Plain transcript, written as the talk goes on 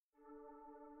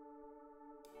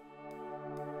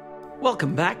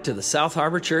Welcome back to the South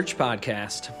Harbor Church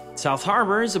podcast. South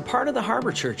Harbor is a part of the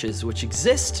Harbor Churches, which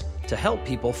exist to help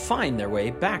people find their way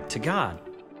back to God.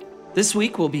 This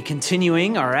week, we'll be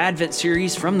continuing our Advent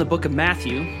series from the book of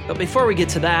Matthew. But before we get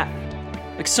to that,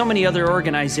 like so many other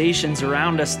organizations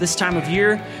around us this time of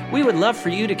year, we would love for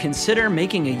you to consider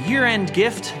making a year-end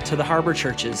gift to the Harbor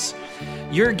Churches.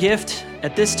 Your gift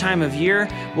at this time of year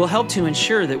will help to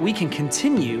ensure that we can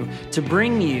continue to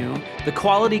bring you the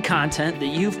quality content that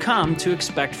you've come to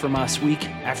expect from us week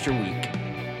after week.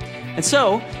 And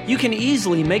so, you can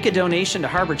easily make a donation to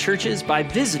Harbor Churches by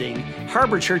visiting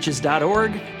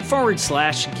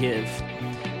harborchurches.org/give.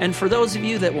 And for those of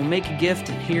you that will make a gift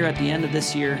here at the end of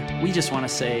this year, we just want to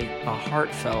say a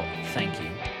heartfelt thank you.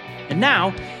 And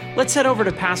now, let's head over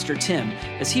to Pastor Tim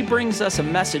as he brings us a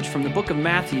message from the book of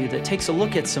Matthew that takes a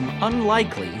look at some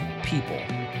unlikely people.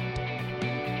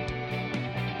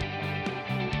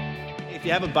 If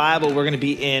you have a Bible, we're going to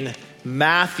be in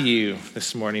Matthew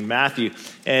this morning. Matthew.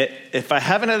 If I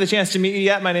haven't had the chance to meet you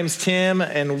yet, my name's Tim,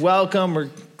 and welcome. We're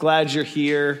glad you're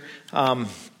here.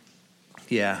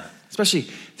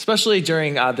 Especially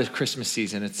during the Christmas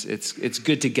season, it's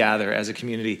good to gather as a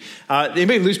community.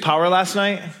 Anybody lose power last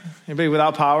night? Anybody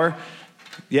without power?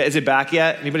 Yeah, is it back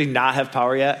yet? Anybody not have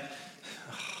power yet?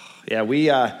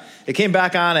 Yeah, it came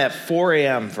back on at 4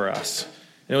 a.m. for us.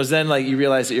 And it was then like you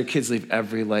realize that your kids leave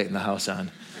every light in the house on.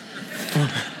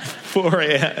 4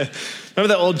 a.m.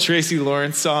 Remember that old Tracy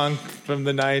Lawrence song from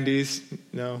the 90s?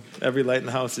 No, every light in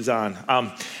the house is on.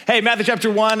 Hey, Matthew chapter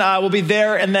 1, we'll be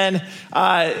there, and then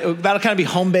that'll kind of be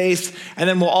home-based. And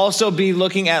then we'll also be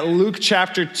looking at Luke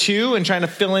chapter 2 and trying to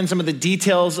fill in some of the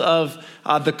details of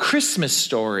the Christmas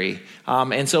story.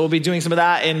 And so we'll be doing some of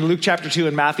that in Luke chapter 2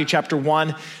 and Matthew chapter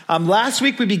 1. Last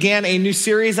week, we began a new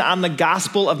series on the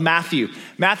Gospel of Matthew.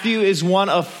 Matthew is one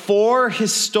of 4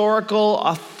 historical,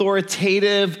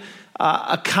 authoritative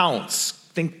accounts,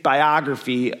 think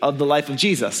biography of the life of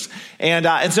Jesus. And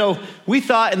so we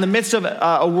thought in the midst of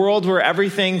a world where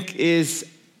everything is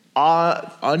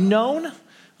unknown,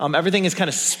 everything is kind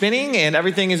of spinning and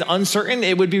everything is uncertain,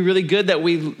 it would be really good that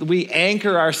we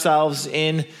anchor ourselves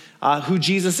in who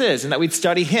Jesus is and that we'd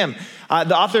study him.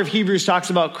 The author of Hebrews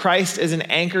talks about Christ as an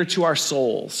anchor to our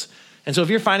souls. And so if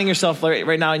you're finding yourself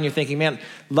right now and you're thinking, man,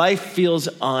 life feels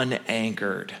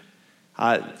unanchored,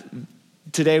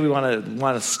 today we want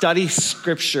to study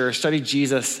Scripture, study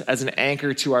Jesus as an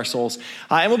anchor to our souls.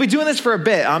 And we'll be doing this for a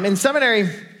bit. In seminary,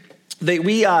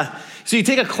 so you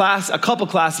take a couple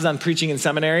classes on preaching in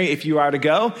seminary if you are to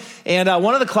go. And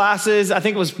one of the classes, I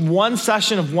think it was one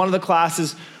session of one of the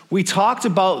classes, we talked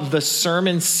about the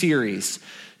sermon series.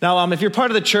 Now, if you're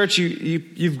part of the church,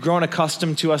 you've grown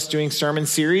accustomed to us doing sermon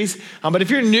series. But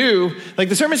if you're new, like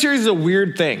the sermon series is a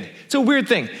weird thing. It's a weird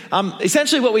thing.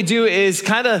 Essentially what we do is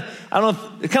kind of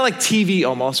like TV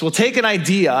almost. We'll take an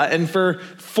idea and for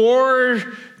 4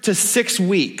 to 6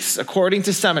 weeks, according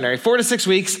to seminary, 4 to 6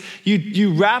 weeks,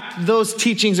 you wrap those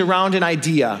teachings around an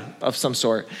idea of some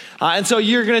sort. And so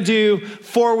you're going to do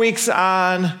 4 weeks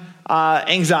on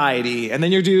anxiety, and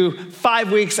then you do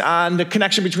 5 weeks on the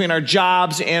connection between our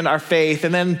jobs and our faith,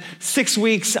 and then 6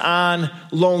 weeks on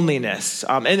loneliness.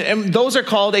 And those are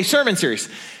called a sermon series.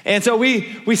 And so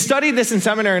we studied this in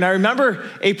seminary, and I remember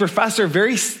a professor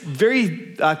very,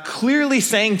 very clearly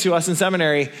saying to us in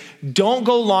seminary, don't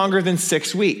go longer than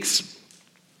 6 weeks.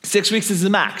 6 weeks is the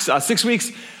max. 6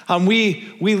 weeks,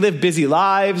 we live busy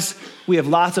lives. We have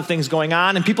lots of things going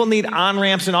on, and people need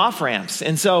on-ramps and off-ramps.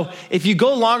 And so if you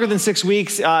go longer than 6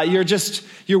 weeks,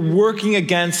 you're working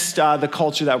against the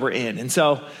culture that we're in. And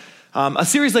so a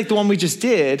series like the one we just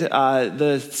did,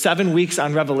 the 7 weeks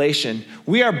on Revelation,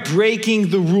 we are breaking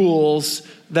the rules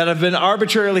that have been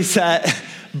arbitrarily set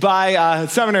by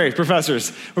seminary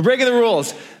professors. We're breaking the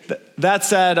rules. That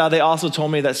said, they also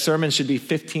told me that sermons should be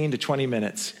 15 to 20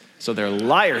 minutes. So they're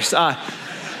liars.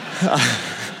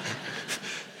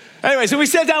 Anyway, so we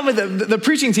sat down with the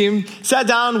preaching team, sat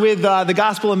down with the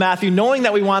Gospel of Matthew, knowing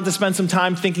that we wanted to spend some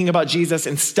time thinking about Jesus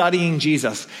and studying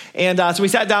Jesus. And so we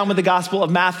sat down with the Gospel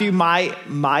of Matthew,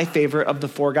 my favorite of the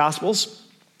 4 Gospels.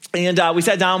 And we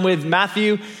sat down with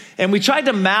Matthew, and we tried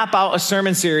to map out a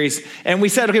sermon series. And we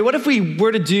said, okay, what if we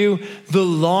were to do the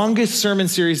longest sermon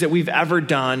series that we've ever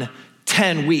done,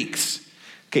 10 weeks?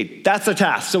 Okay, that's the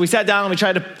task. So we sat down and we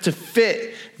tried to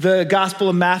fit the Gospel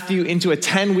of Matthew into a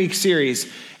 10-week series.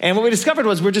 And what we discovered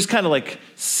was we're just kind of like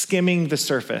skimming the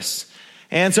surface.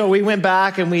 And so we went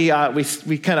back and we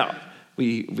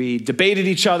debated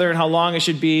each other and how long it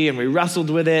should be, and we wrestled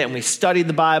with it, and we studied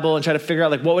the Bible and tried to figure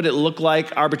out like what would it look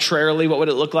like arbitrarily, what would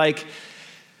it look like.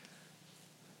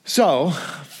 So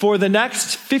for the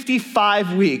next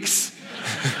 55 weeks,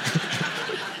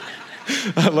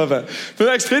 I love that. For the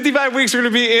next 55 weeks, we're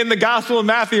going to be in the Gospel of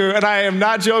Matthew, and I am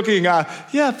not joking.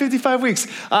 55 weeks.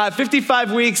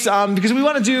 55 weeks because we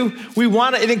want to,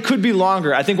 and it could be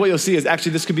longer. I think what you'll see is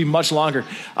actually this could be much longer.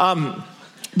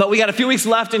 But we got a few weeks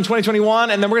left in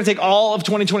 2021, and then we're going to take all of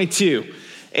 2022.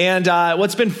 And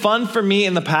what's been fun for me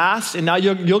in the past, and now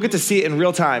you'll get to see it in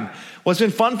real time. What's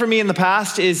been fun for me in the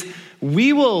past is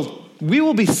we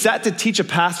will be set to teach a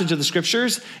passage of the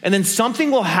scriptures, and then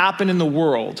something will happen in the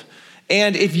world.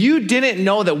 And if you didn't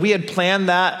know that we had planned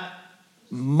that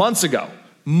months ago,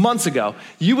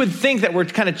 you would think that we're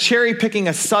kind of cherry picking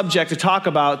a subject to talk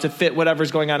about to fit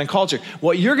whatever's going on in culture.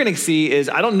 What you're going to see is,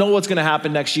 I don't know what's going to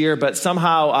happen next year, but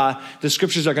somehow the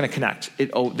scriptures are going to connect.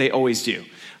 They always do.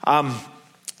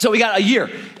 So we got a year,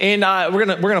 and we're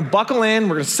gonna buckle in,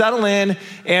 we're gonna settle in,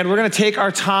 and we're gonna take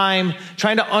our time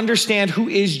trying to understand who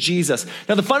is Jesus.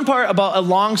 Now, the fun part about a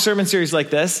long sermon series like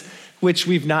this, which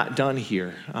we've not done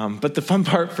here, but the fun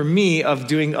part for me of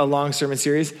doing a long sermon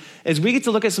series is we get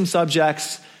to look at some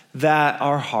subjects that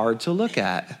are hard to look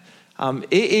at.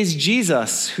 It is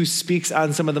Jesus who speaks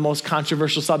on some of the most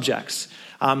controversial subjects.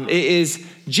 It is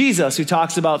Jesus who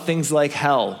talks about things like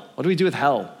hell. What do we do with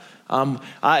hell?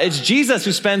 It's Jesus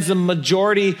who spends the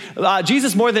majority,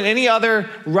 Jesus more than any other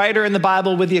writer in the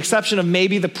Bible, with the exception of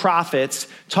maybe the prophets,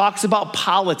 talks about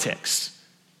politics.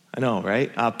 I know,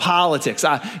 right? Politics.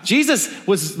 Jesus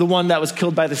was the one that was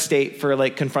killed by the state for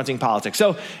confronting politics.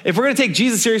 So if we're going to take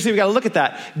Jesus seriously, we got to look at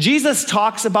that. Jesus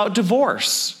talks about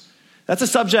divorce. That's a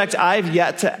subject I've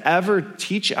yet to ever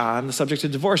teach on, the subject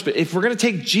of divorce. But if we're going to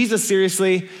take Jesus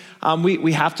seriously,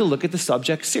 we have to look at the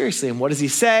subject seriously. And what does he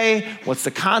say? What's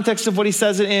the context of what he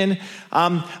says it in?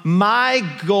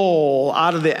 My goal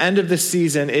out of the end of this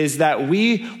season is that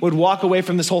we would walk away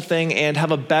from this whole thing and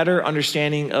have a better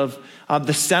understanding of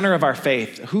the center of our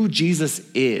faith, who Jesus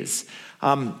is.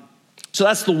 So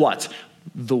that's the what.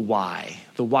 The why.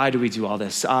 The why do we do all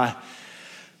this?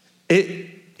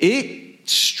 It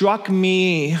struck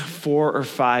me 4 or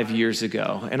 5 years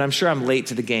ago, and I'm sure I'm late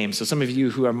to the game, so some of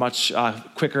you who are much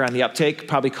quicker on the uptake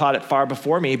probably caught it far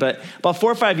before me, but about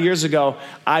 4 or 5 years ago,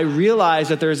 I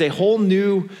realized that there is a whole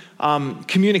new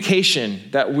communication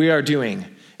that we are doing.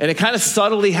 And it kind of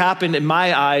subtly happened in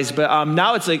my eyes, but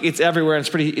now it's everywhere, and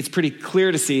it's pretty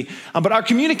clear to see. But our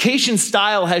communication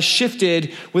style has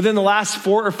shifted within the last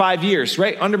 4 or 5 years,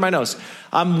 right under my nose.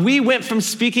 We went from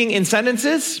speaking in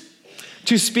sentences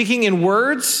to speaking in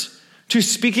words, to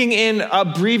speaking in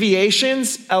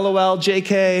abbreviations, LOL,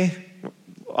 JK,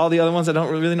 all the other ones I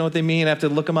don't really know what they mean. I have to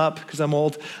look them up because I'm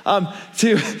old.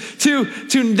 To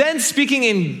then speaking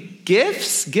in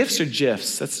GIFs or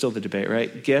GIFs? That's still the debate,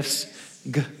 right? GIFs.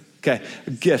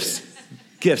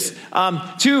 GIFs.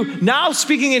 To now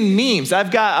speaking in memes.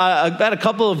 I've got a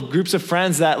couple of groups of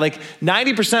friends that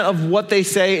 90% of what they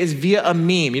say is via a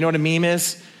meme. You know what a meme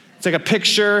is? It's like a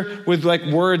picture with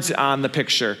words on the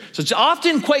picture. So it's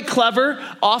often quite clever,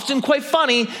 often quite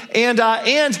funny,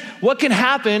 and what can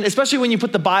happen, especially when you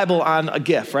put the Bible on a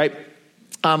GIF, right?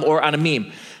 Or on a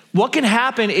meme. What can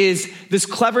happen is this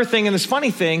clever thing and this funny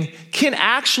thing can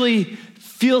actually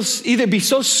either be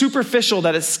so superficial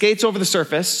that it skates over the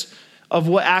surface of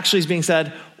what actually is being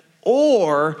said,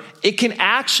 or it can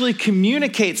actually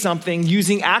communicate something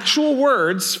using actual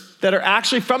words that are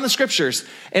actually from the scriptures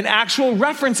and actual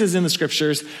references in the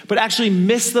scriptures, but actually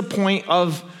miss the point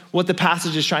of what the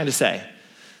passage is trying to say.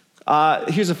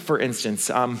 Here's for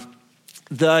instance.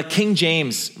 The King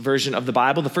James version of the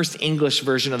Bible, the first English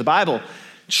version of the Bible,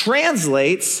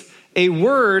 translates a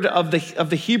word of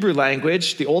the Hebrew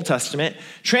language, the Old Testament,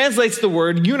 translates the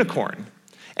word unicorn.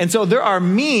 And so there are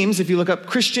memes, if you look up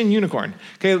Christian unicorn,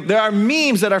 okay, there are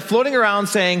memes that are floating around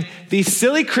saying, these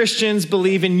silly Christians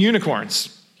believe in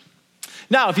unicorns.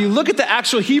 Now, if you look at the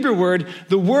actual Hebrew word,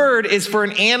 the word is for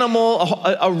an animal,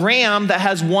 a ram that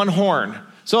has one horn.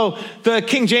 So the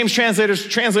King James translators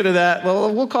translated that,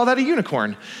 well, we'll call that a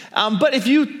unicorn. But if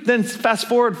you then fast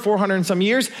forward 400 and some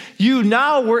years,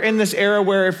 we're in this era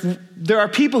where if there are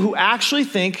people who actually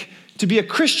think to be a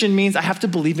Christian means I have to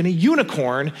believe in a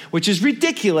unicorn, which is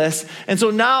ridiculous. And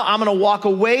so now I'm going to walk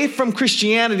away from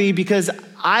Christianity because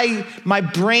my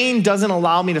brain doesn't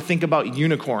allow me to think about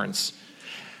unicorns.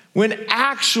 When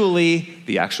actually,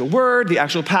 the actual word, the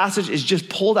actual passage is just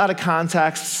pulled out of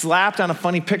context, slapped on a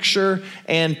funny picture,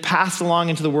 and passed along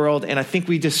into the world, and I think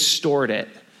we distort it.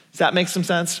 Does that make some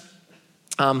sense?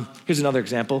 Here's another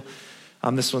example.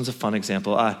 This one's a fun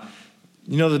example.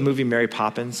 You know the movie Mary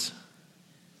Poppins?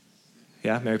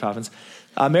 Yeah, Mary Poppins.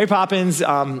 Mary Poppins,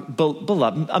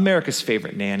 beloved, America's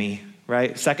favorite nanny,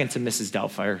 right? Second to Mrs.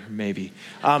 Doubtfire, maybe.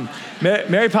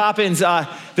 Mary Poppins,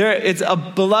 it's a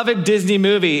beloved Disney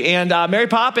movie. And Mary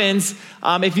Poppins,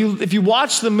 if you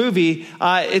watch the movie,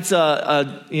 it's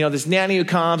this nanny who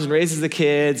comes and raises the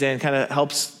kids and kind of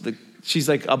helps she's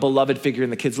like a beloved figure in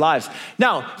the kids' lives.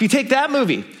 Now, if you take that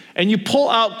movie and you pull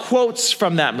out quotes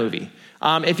from that movie,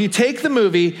 if you take the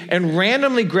movie and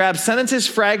randomly grab sentences,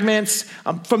 fragments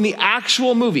from the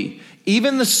actual movie,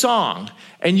 even the song,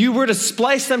 and you were to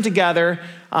splice them together,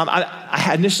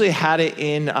 I initially had it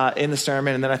in the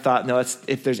sermon, and then I thought, no,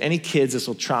 if there's any kids, this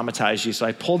will traumatize you. So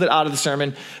I pulled it out of the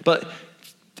sermon, but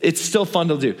it's still fun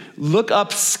to do. Look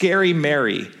up Scary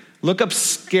Mary. Look up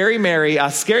Scary Mary.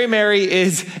 Scary Mary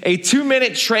is a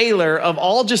 2-minute trailer of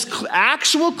all just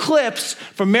actual clips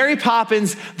from Mary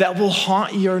Poppins that will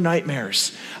haunt your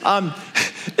nightmares.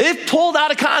 If pulled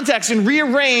out of context and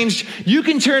rearranged, you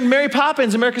can turn Mary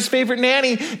Poppins, America's favorite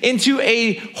nanny, into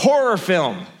a horror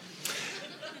film.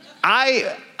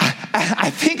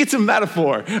 I think it's a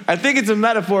metaphor. I think it's a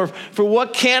metaphor for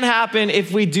what can happen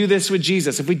if we do this with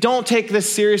Jesus. If we don't take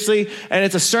this seriously, and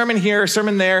it's a sermon here, a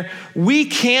sermon there, we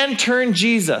can turn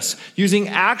Jesus using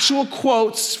actual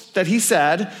quotes that he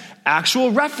said,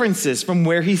 actual references from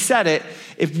where he said it.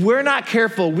 If we're not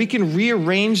careful, we can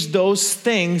rearrange those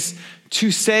things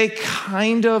to say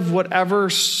kind of whatever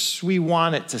we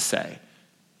want it to say.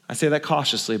 I say that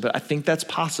cautiously, but I think that's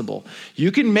possible.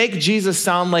 You can make Jesus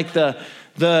sound like the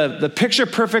picture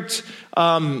perfect,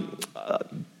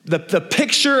 the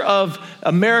picture of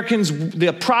Americans,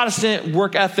 the Protestant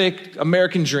work ethic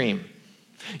American dream.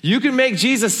 You can make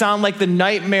Jesus sound like the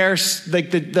nightmare,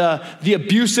 like the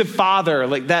abusive father,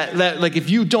 like that like if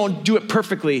you don't do it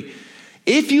perfectly.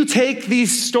 If you take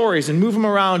these stories and move them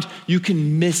around, you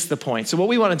can miss the point. So what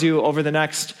we want to do over the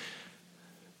next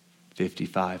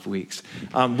 55 weeks,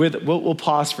 we'll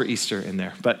pause for Easter in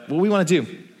there, but what we want to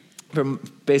do for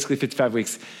basically 55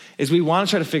 weeks is we want to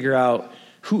try to figure out,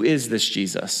 who is this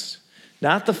Jesus?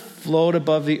 Not the float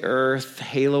above the earth,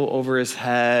 halo over his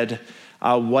head,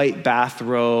 a white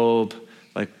bathrobe,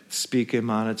 like speak in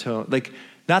monotone, like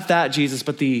not that Jesus,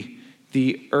 but the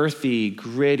earthy,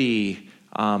 gritty,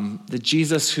 the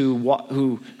Jesus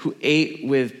who ate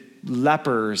with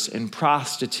lepers and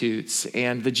prostitutes,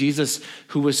 and the Jesus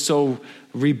who was so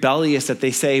rebellious that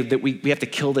they say that we have to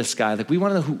kill this guy. Like, we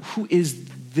want to know who is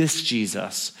this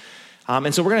Jesus?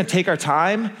 And so we're going to take our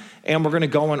time and we're going to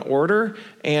go in order,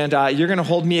 and you're going to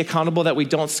hold me accountable that we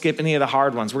don't skip any of the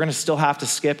hard ones. We're going to still have to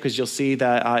skip because you'll see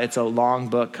that it's a long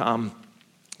book,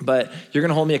 but you're going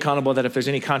to hold me accountable that if there's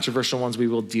any controversial ones, we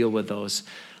will deal with those.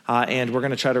 And we're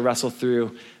going to try to wrestle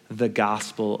through the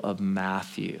Gospel of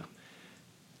Matthew.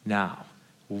 Now,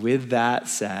 with that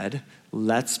said,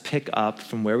 let's pick up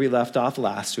from where we left off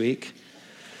last week.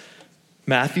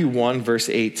 Matthew 1, verse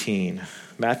 18.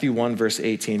 Matthew 1, verse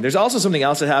 18. There's also something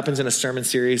else that happens in a sermon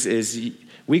series is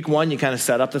week 1, you kind of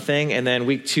set up the thing, and then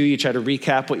week 2, you try to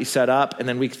recap what you set up, and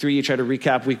then week 3, you try to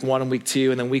recap week 1 and week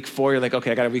 2, and then week 4, you're like,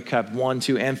 okay, I got to recap 1,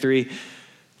 2, and 3.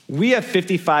 We have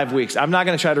 55 weeks. I'm not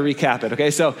going to try to recap it,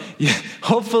 okay? So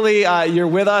hopefully you're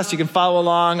with us. You can follow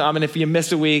along, and if you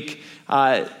miss a week,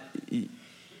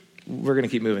 we're going to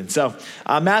keep moving. So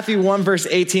Matthew 1, verse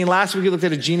 18. Last week we looked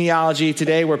at a genealogy.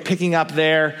 Today we're picking up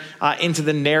there into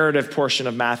the narrative portion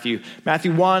of Matthew.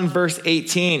 Matthew 1, verse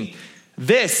 18.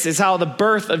 This is how the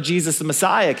birth of Jesus the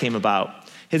Messiah came about.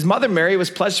 His mother Mary was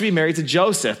pledged to be married to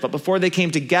Joseph, but before they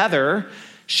came together,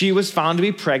 she was found to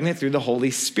be pregnant through the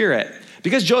Holy Spirit.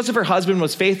 Because Joseph, her husband,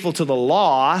 was faithful to the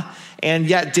law and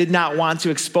yet did not want to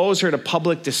expose her to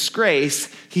public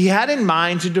disgrace, he had in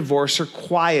mind to divorce her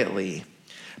quietly.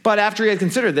 But after he had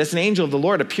considered this, an angel of the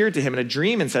Lord appeared to him in a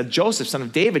dream and said, Joseph, son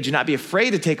of David, do not be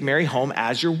afraid to take Mary home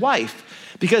as your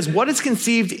wife, because what is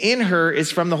conceived in her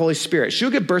is from the Holy Spirit. She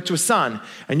will give birth to a son,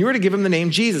 and you are to give him the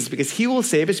name Jesus, because he will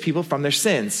save his people from their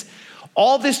sins.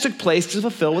 All this took place to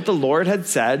fulfill what the Lord had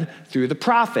said through the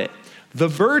prophet. The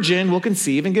virgin will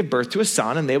conceive and give birth to a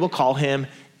son, and they will call him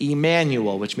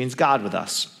Emmanuel, which means God with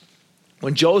us.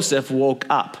 When Joseph woke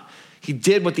up, he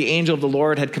did what the angel of the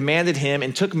Lord had commanded him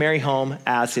and took Mary home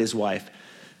as his wife.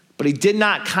 But he did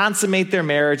not consummate their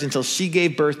marriage until she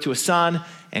gave birth to a son,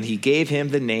 and he gave him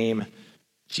the name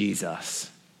Jesus.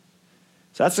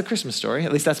 So that's the Christmas story.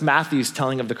 At least that's Matthew's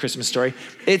telling of the Christmas story.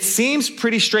 It seems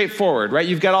pretty straightforward, right?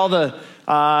 You've got all the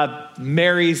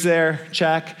Mary's there,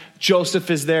 check. Joseph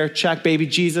is there, check. Baby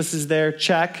Jesus is there,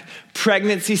 check.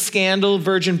 Pregnancy scandal,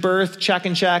 virgin birth, check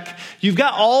and check. You've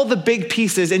got all the big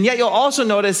pieces, and yet you'll also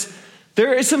notice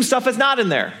there is some stuff that's not in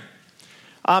there.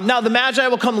 Now, the Magi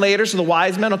will come later, so the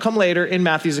wise men will come later in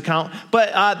Matthew's account.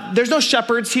 But there's no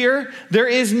shepherds here. There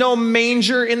is no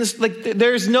manger in this.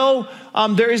 There is no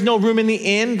room in the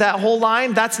inn. That whole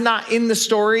line, that's not in the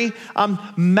story.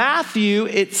 Matthew,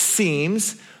 it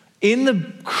seems, in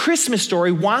the Christmas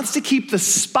story, wants to keep the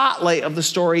spotlight of the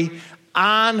story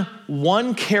on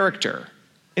one character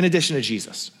in addition to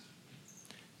Jesus,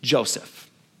 Joseph.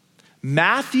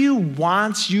 Matthew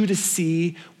wants you to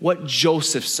see what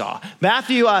Joseph saw.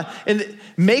 Matthew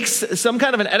makes some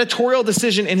kind of an editorial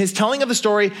decision in his telling of the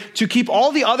story to keep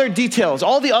all the other details,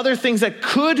 all the other things that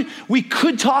we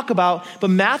could talk about, but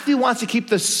Matthew wants to keep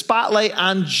the spotlight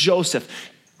on Joseph,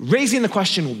 raising the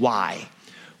question, why?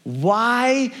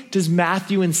 Why does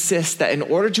Matthew insist that in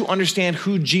order to understand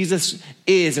who Jesus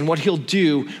is and what he'll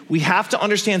do, we have to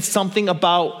understand something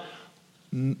about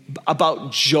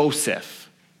Joseph?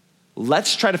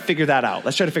 Let's try to figure that out.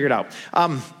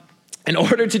 In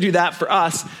order to do that for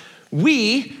us,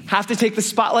 we have to take the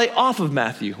spotlight off of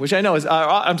Matthew, which I know is,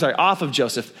 off of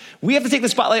Joseph. We have to take the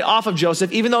spotlight off of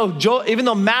Joseph, even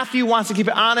though Matthew wants to keep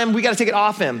it on him, we got to take it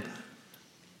off him.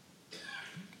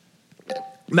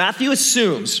 Matthew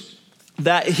assumes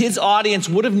that his audience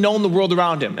would have known the world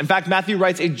around him. In fact, Matthew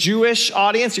writes a Jewish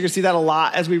audience. You're going to see that a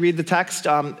lot as we read the text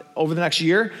over the next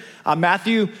year.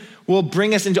 Matthew will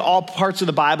bring us into all parts of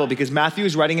the Bible because Matthew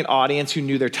is writing an audience who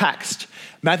knew their text.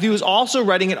 Matthew is also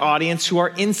writing an audience who are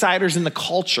insiders in the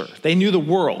culture. They knew the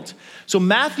world. So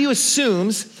Matthew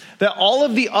assumes that all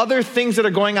of the other things that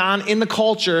are going on in the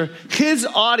culture, his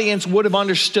audience would have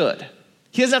understood.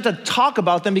 He doesn't have to talk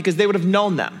about them because they would have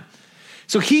known them.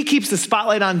 So he keeps the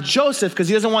spotlight on Joseph because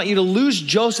he doesn't want you to lose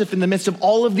Joseph in the midst of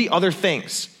all of the other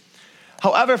things.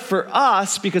 However, for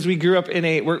us, because we grew up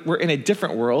we're in a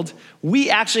different world, we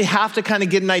actually have to kind of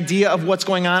get an idea of what's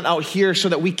going on out here so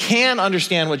that we can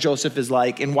understand what Joseph is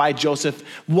like and why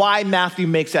Matthew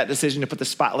makes that decision to put the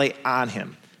spotlight on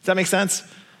him. Does that make sense?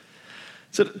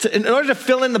 So in order to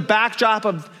fill in the backdrop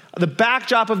of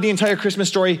the entire Christmas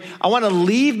story, I want to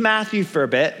leave Matthew for a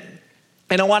bit,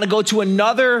 and I want to go to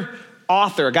another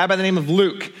author, a guy by the name of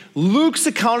Luke. Luke's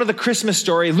account of the Christmas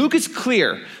story, Luke is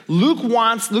clear.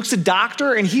 Luke's a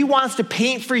doctor, and he wants to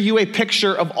paint for you a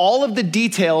picture of all of the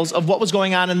details of what was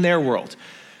going on in their world.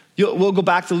 We'll go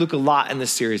back to Luke a lot in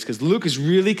this series because Luke is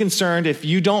really concerned if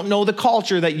you don't know the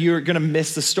culture that you're going to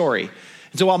miss the story.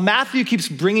 And so while Matthew keeps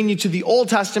bringing you to the Old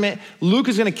Testament, Luke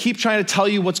is going to keep trying to tell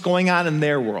you what's going on in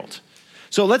their world.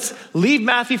 So let's leave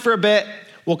Matthew for a bit.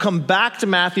 We'll come back to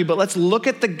Matthew, but let's look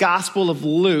at the Gospel of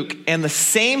Luke and the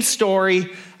same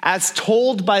story as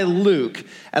told by Luke.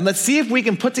 And let's see if we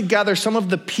can put together some of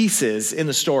the pieces in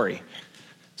the story.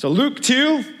 So Luke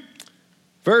 2,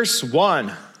 verse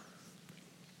 1.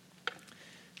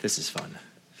 This is fun.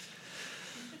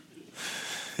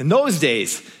 In those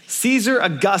days, Caesar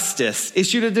Augustus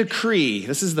issued a decree.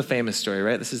 This is the famous story,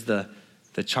 right? This is the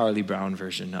Charlie Brown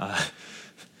version.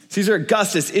 Caesar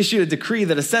Augustus issued a decree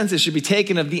that a census should be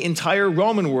taken of the entire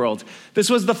Roman world. This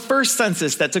was the first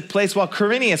census that took place while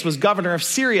Quirinius was governor of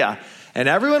Syria, and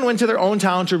everyone went to their own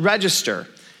town to register.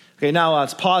 Okay, now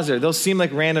let's pause there. Those seem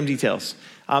like random details.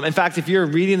 In fact, if you're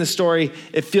reading the story,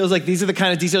 it feels like these are the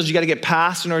kind of details you got to get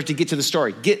past in order to get to the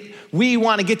story. We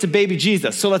want to get to baby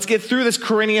Jesus. So let's get through this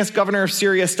Quirinius, governor of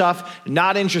Syria stuff.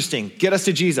 Not interesting. Get us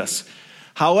to Jesus.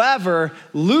 However,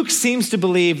 Luke seems to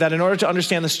believe that in order to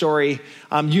understand the story,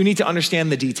 you need to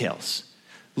understand the details.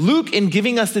 Luke, in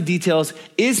giving us the details,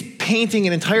 is painting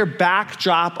an entire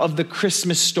backdrop of the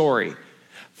Christmas story.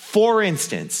 For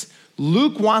instance,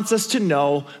 Luke wants us to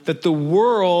know that the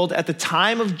world at the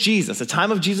time of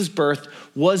Jesus' birth,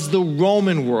 was the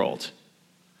Roman world.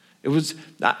 It was,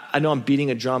 I know I'm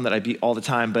beating a drum that I beat all the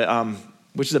time, but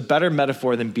which is a better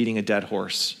metaphor than beating a dead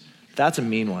horse. That's a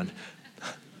mean one.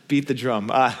 Beat the drum.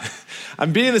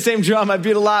 I'm beating the same drum I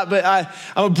beat a lot, but I'm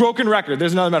a broken record.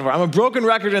 There's another metaphor. I'm a broken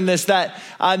record in this that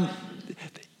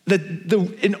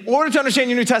in order to understand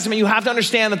your New Testament, you have to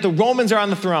understand that the Romans are on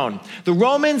the throne. The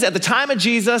Romans at the time of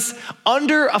Jesus,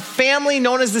 under a family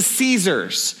known as the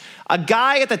Caesars, a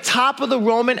guy at the top of the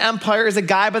Roman Empire is a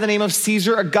guy by the name of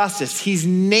Caesar Augustus. He's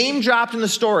name dropped in the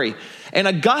story. And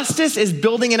Augustus is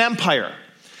building an empire.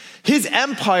 His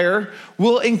empire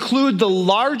will include the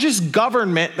largest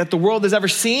government that the world has ever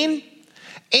seen,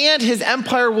 and his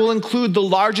empire will include the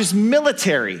largest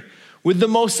military with the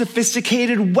most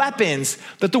sophisticated weapons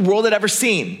that the world had ever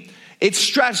seen. It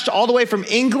stretched all the way from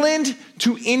England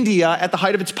to India at the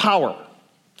height of its power.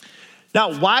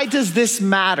 Now, why does this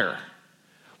matter?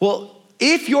 Well,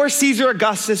 if you're Caesar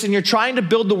Augustus and you're trying to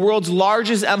build the world's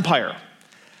largest empire,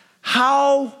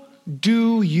 how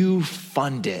do you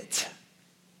fund it?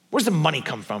 Where's the money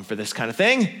come from for this kind of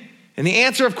thing? And the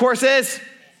answer, of course, is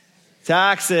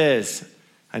taxes.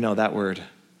 I know that word.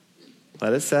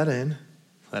 Let it set in.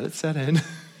 Let it set in.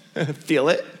 Feel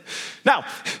it. Now,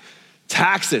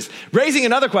 taxes. Raising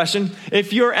another question,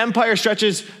 if your empire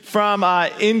stretches from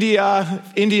India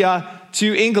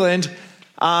to England,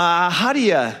 how do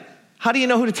you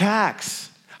know who to tax?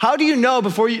 How do you know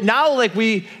before you,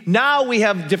 now we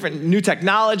have different new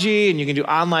technology and you can do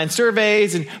online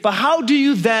surveys, but how do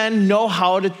you then know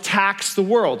how to tax the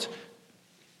world?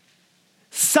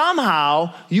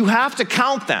 Somehow you have to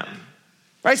count them,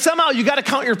 right? Somehow you got to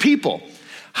count your people.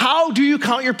 How do you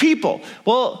count your people?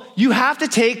 Well, you have to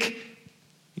take,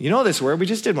 you know this word, we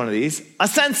just did one of these, a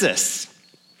census.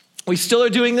 We still are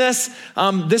doing this.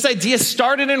 This idea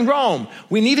started in Rome.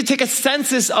 We need to take a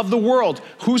census of the world.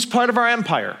 Who's part of our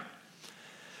empire?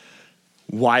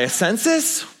 Why a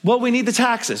census? Well, we need the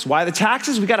taxes. Why the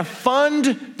taxes? We got to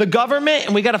fund the government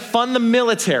and we got to fund the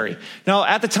military. Now,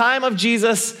 at the time of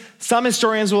Jesus, some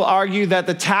historians will argue that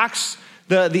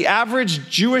the average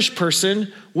Jewish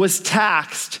person was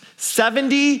taxed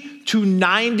 70 to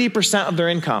 90% of their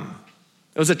income.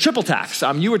 It was a triple tax.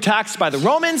 You were taxed by the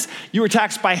Romans, you were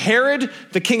taxed by Herod,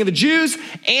 the king of the Jews,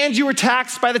 and you were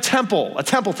taxed by the temple, a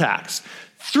temple tax.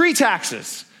 3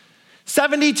 taxes,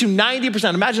 70 to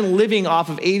 90%. Imagine living off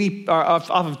of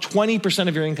 20%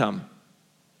 of your income.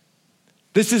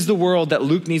 This is the world that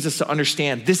Luke needs us to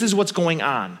understand. This is what's going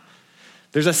on.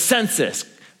 There's a census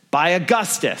by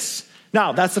Augustus.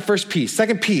 Now, that's the first piece.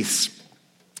 Second piece,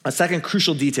 a second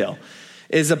crucial detail,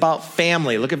 is about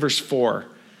family. Look at verse 4.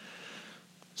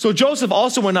 So Joseph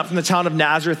also went up from the town of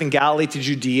Nazareth in Galilee to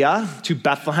Judea, to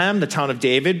Bethlehem, the town of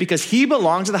David, because he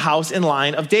belonged to the house and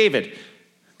line of David.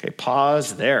 Okay,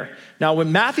 pause there. Now,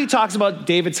 when Matthew talks about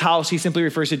David's house, he simply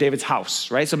refers to David's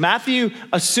house, right? So Matthew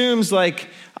assumes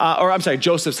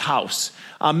Joseph's house.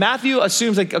 Matthew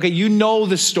assumes okay, you know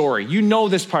the story. You know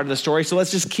this part of the story, so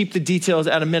let's just keep the details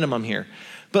at a minimum here.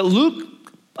 But Luke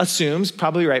assumes,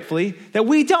 probably rightfully, that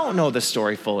we don't know the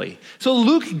story fully. So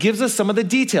Luke gives us some of the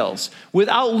details.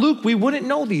 Without Luke, we wouldn't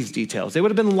know these details. They would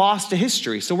have been lost to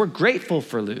history. So we're grateful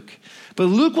for Luke. But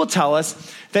Luke will tell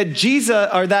us that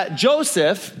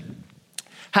Joseph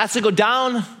has to go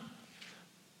down,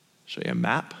 show you a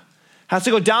map, has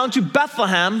to go down to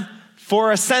Bethlehem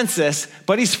for a census,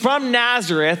 but he's from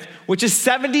Nazareth, which is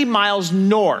 70 miles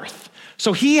north.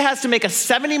 So he has to make a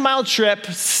 70-mile trip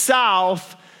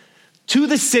south to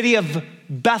the city of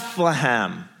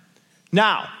Bethlehem.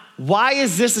 Now, why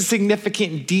is this a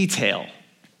significant detail?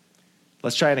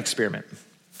 Let's try an experiment.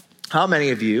 How many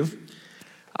of you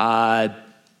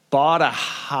bought a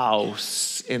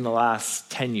house in the last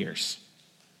 10 years?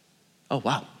 Oh,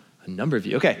 wow, a number of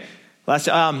you. Okay,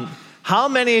 how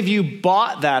many of you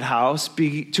bought that house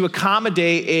to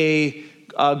accommodate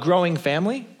a growing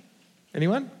family?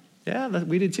 Anyone? Yeah,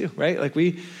 we did too, right?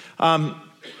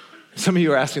 Some of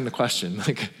you are asking the question,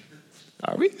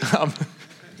 are we?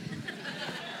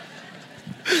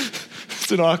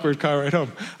 It's an awkward car ride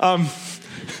home.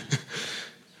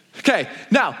 Okay,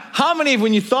 now, how many,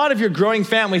 when you thought of your growing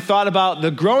family, thought about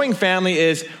the growing family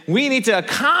is we need to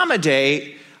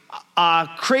accommodate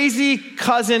crazy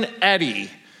cousin Eddie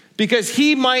because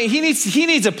he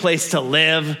needs a place to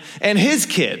live and his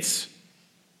kids.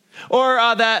 Or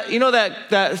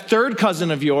that third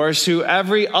cousin of yours who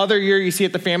every other year you see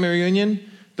at the family reunion,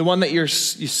 the one that you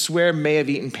swear may have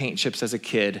eaten paint chips as a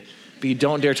kid, but you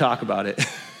don't dare talk about it.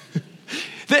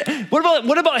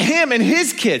 What about him and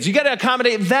his kids? You got to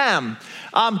accommodate them.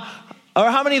 Or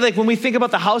how many, when we think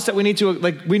about the house that we need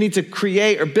to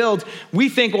create or build, we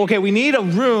think, okay, we need a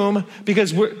room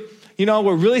because we're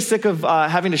really sick of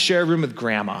having to share a room with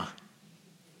grandma.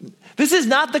 This is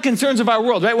not the concerns of our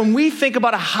world, right? When we think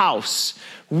about a house,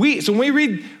 when we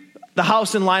read the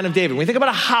house in line of David, when we think about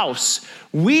a house,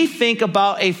 we think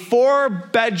about a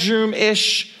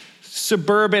 4-bedroom-ish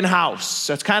suburban house.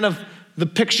 That's kind of the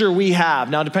picture we have.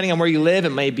 Now, depending on where you live,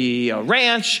 it may be a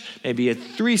ranch, maybe a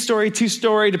 3-story,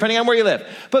 2-story, depending on where you live.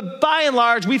 But by and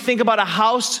large, we think about a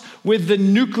house with the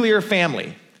nuclear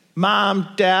family. Mom,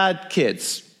 dad,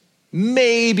 kids.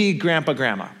 Maybe grandpa,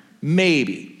 grandma.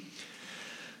 Maybe.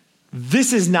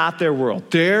 This is not their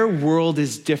world. Their world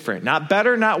is different. Not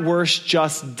better, not worse,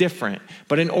 just different.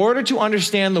 But in order to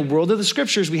understand the world of the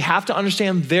scriptures, we have to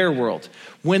understand their world.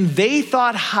 When they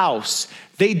thought house,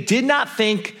 they did not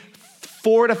think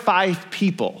 4 to 5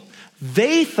 people.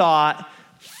 They thought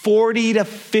 40 to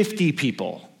 50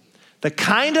 people. The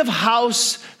kind of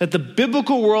house that the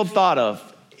biblical world thought of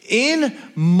in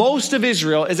most of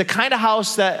Israel is a kind of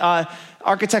house that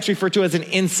architects refer to as an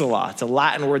insula. It's a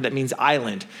Latin word that means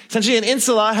island. Essentially, an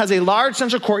insula has a large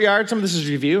central courtyard. Some of this is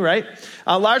review, right?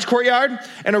 A large courtyard,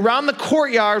 and around the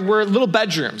courtyard were little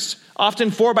bedrooms,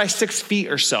 often 4 by 6 feet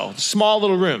or so, small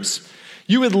little rooms.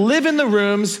 You would live in the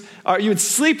rooms, or you would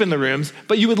sleep in the rooms,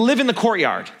 but you would live in the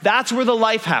courtyard. That's where the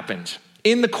life happened,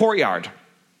 in the courtyard.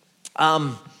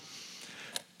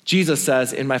 Jesus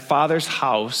says, in my Father's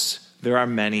house, there are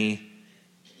many.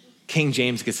 King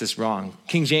James gets this wrong.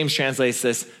 King James translates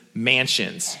this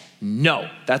mansions. No,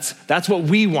 that's what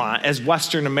we want as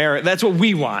Western America. That's what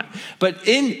we want. But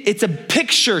it's a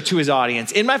picture to his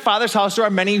audience. In my Father's house, there are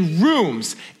many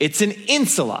rooms. It's an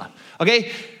insula,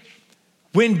 okay?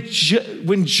 When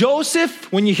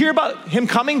Joseph, when you hear about him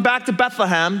coming back to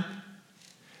Bethlehem,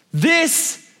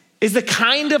 this is the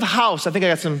kind of house. I think I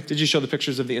got some, did you show the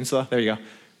pictures of the insula? There you go.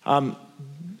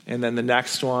 And then the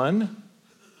next one.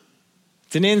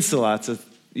 It's an insula.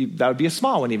 That would be a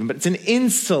small one even, but it's an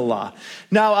insula.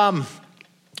 Now,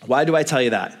 why do I tell you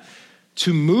that?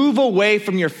 To move away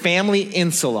from your family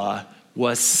insula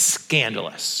was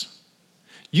scandalous.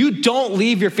 You don't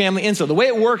leave your family insula. The way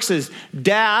it works is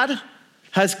dad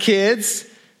has kids,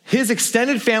 his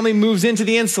extended family moves into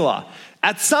the insula.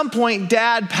 At some point,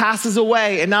 dad passes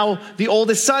away, and now the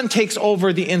oldest son takes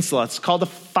over the insula. It's called the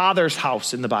father's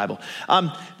house in the Bible.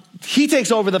 He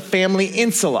takes over the family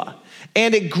insula.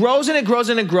 And it grows and it grows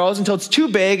and it grows until it's too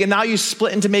big, and now you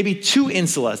split into maybe 2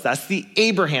 insulas. That's the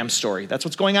Abraham story. That's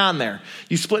what's going on there.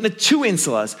 You split into 2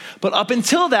 insulas. But up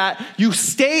until that, you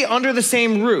stay under the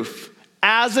same roof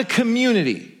as a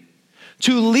community.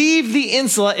 To leave the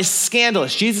insula is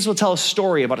scandalous. Jesus will tell a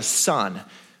story about a son.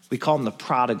 We call him the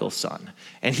prodigal son.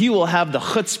 And he will have the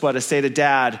chutzpah to say to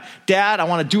dad, I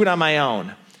want to do it on my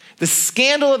own. The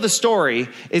scandal of the story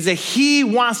is that he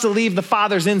wants to leave the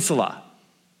father's insula.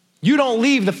 You don't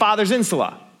leave the father's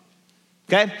insula,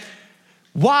 okay?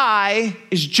 Why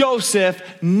is Joseph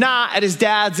not at his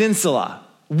dad's insula?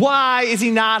 Why is he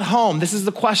not home? This is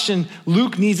the question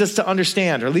Luke needs us to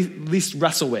understand, or at least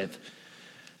wrestle with.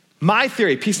 My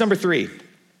theory, piece number 3,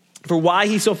 for why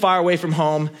he's so far away from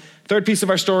home. Third piece of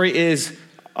our story is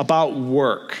about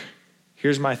work.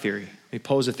 Here's my theory. Let me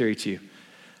pose a theory to you.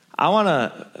 I want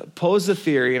to pose the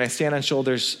theory, and I stand on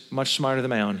shoulders much smarter than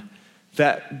my own,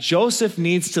 that Joseph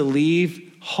needs to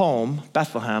leave home,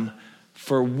 Bethlehem,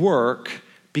 for work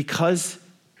because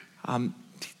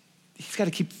he's got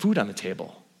to keep food on the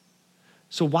table.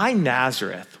 So why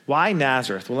Nazareth? Why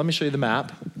Nazareth? Well, let me show you the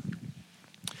map.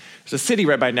 There's a city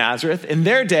right by Nazareth. In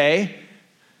their day,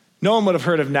 no one would have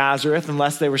heard of Nazareth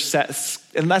unless they were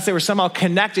somehow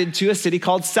connected to a city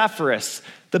called Sepphoris.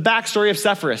 The backstory of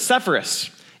Sepphoris. Sepphoris,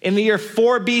 in the year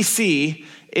 4 BC,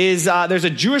 there's a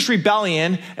Jewish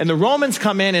rebellion, and the Romans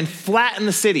come in and flatten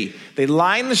the city. They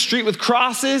line the street with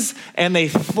crosses, and they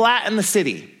flatten the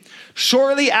city.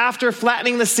 Shortly after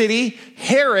flattening the city,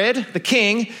 Herod, the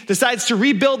king, decides to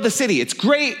rebuild the city. It's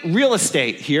great real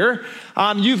estate here.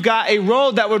 You've got a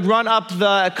road that would run up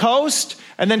the coast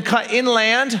and then cut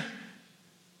inland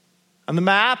on the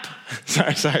map.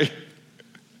 Sorry.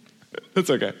 That's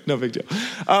okay. No big deal.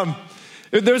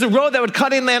 There's a road that would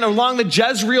cut inland along the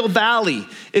Jezreel Valley.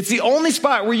 It's the only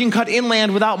spot where you can cut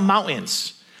inland without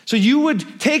mountains. So you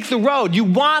would take the road. You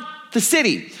want the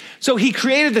city. So he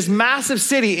created this massive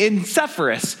city in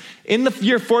Sepphoris. In the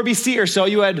year 4 BC or so,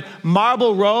 you had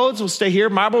marble roads. We'll stay here.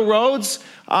 Marble roads.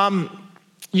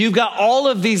 You've got all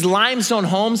of these limestone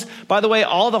homes. By the way,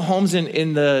 all the homes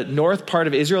in the north part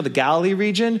of Israel, the Galilee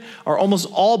region, are almost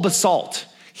all basalt.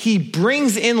 He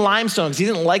brings in limestone because he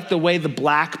didn't like the way the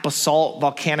black basalt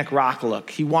volcanic rock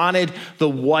looked. He wanted the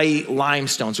white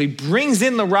limestone. So he brings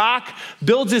in the rock,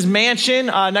 builds his mansion.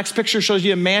 Next picture shows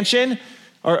you a mansion.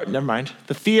 Or never mind,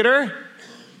 the theater.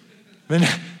 Then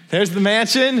there's the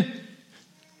mansion.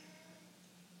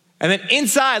 And then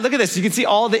inside, look at this. You can see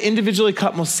all the individually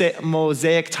cut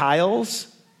mosaic tiles.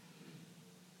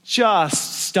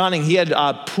 Just stunning. He had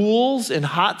pools and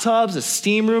hot tubs, a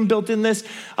steam room built in this.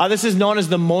 This is known as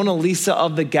the Mona Lisa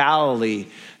of the Galilee.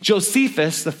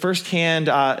 Josephus, the first-hand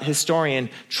historian,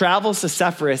 travels to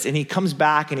Sepphoris, and he comes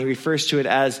back and he refers to it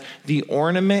as the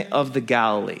ornament of the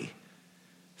Galilee.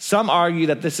 Some argue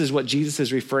that this is what Jesus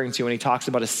is referring to when he talks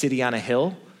about a city on a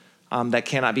hill that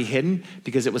cannot be hidden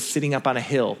because it was sitting up on a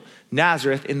hill.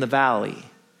 Nazareth in the valley.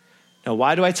 Now,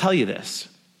 why do I tell you this?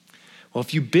 Well,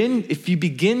 if you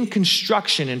begin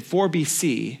construction in 4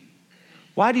 BC,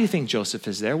 why do you think Joseph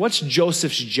is there? What's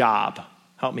Joseph's job?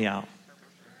 Help me out.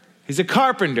 He's a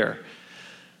carpenter.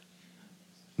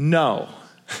 No.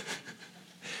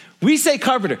 We say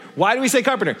carpenter. Why do we say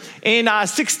carpenter? In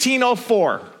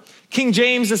 1604, King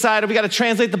James decided we got to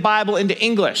translate the Bible into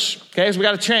English. Okay, so we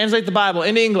got to translate the Bible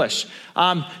into English.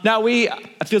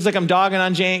 It feels like I'm dogging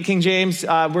on King James.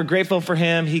 We're grateful for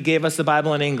him. He gave us the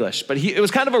Bible in English. But it was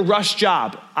kind of a rush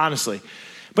job, honestly.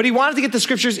 But he wanted to get the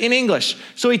scriptures in English.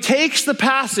 So he takes the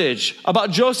passage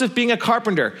about Joseph being a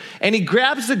carpenter, and he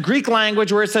grabs the Greek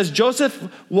language where it says Joseph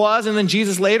was, and then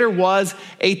Jesus later was,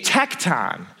 a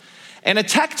tekton. And a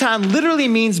tekton literally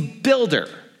means builder.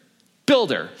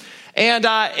 And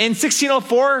in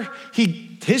 1604,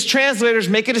 his translators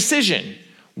make a decision.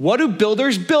 What do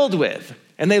builders build with?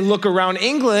 And they look around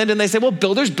England and they say, well,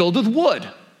 builders build with wood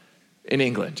in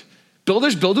England.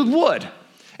 Builders build with wood.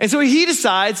 And so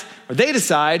they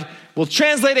decide, we'll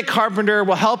translate it carpenter,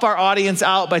 we'll help our audience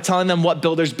out by telling them what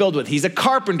builders build with. He's a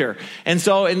carpenter. And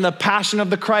so in the Passion of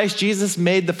the Christ, Jesus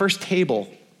made the first table.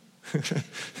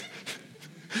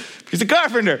 He's a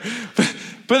carpenter.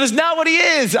 But that's not what he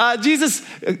is. Jesus,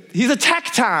 he's a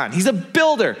tekton. He's a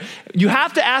builder. You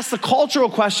have to ask the cultural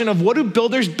question of what do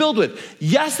builders build with?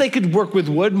 Yes, they could work with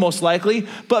wood, most likely,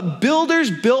 but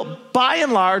builders built by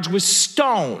and large with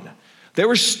stone. They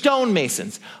were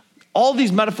stonemasons. All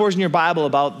these metaphors in your Bible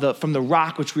about from the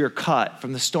rock which we were cut,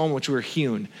 from the stone which we were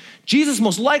hewn. Jesus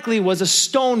most likely was a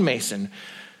stonemason.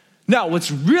 Now, what's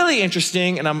really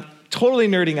interesting, and I'm totally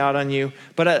nerding out on you,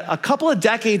 but a couple of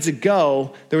decades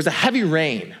ago, there was a heavy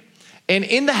rain. And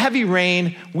in the heavy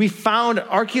rain, we found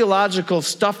archaeological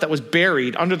stuff that was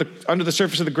buried under the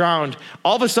surface of the ground.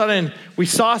 All of a sudden, we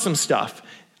saw some stuff.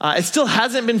 It still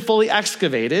hasn't been fully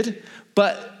excavated,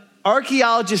 but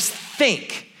archaeologists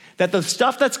think that the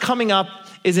stuff that's coming up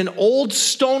is an old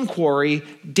stone quarry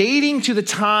dating to the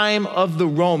time of the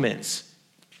Romans.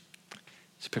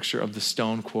 It's a picture of the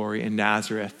stone quarry in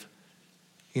Nazareth.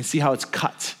 You can see how it's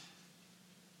cut.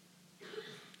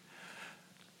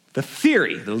 The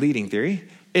leading theory,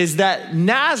 is that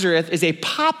Nazareth is a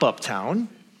pop-up town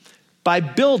by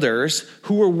builders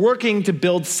who were working to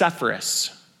build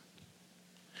Sepphoris.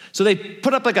 So they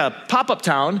put up like a pop-up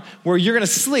town where you're going to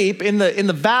sleep in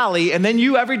the valley, and then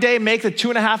you every day make the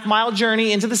 2.5-mile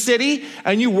journey into the city,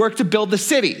 and you work to build the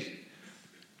city.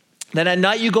 Then at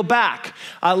night you go back.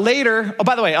 Later,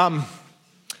 by the way,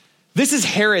 this is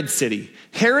Herod's city.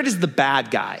 Herod is the bad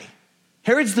guy.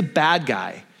 Herod's the bad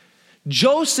guy.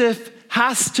 Joseph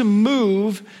has to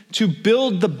move to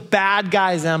build the bad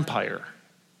guy's empire.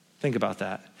 Think about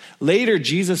that. Later,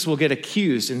 Jesus will get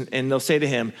accused, and they'll say to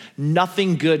him,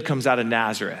 nothing good comes out of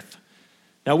Nazareth.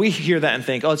 Now, we hear that and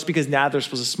think, it's because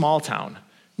Nazareth was a small town.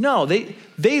 No,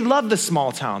 they loved the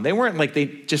small town. They weren't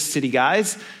like just city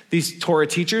guys, these Torah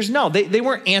teachers. No, they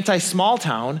weren't anti-small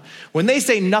town. When they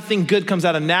say nothing good comes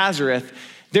out of Nazareth,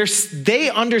 they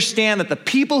understand that the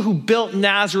people who built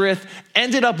Nazareth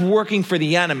ended up working for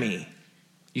the enemy.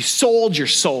 You sold your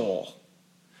soul.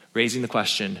 Raising the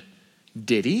question,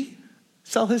 did he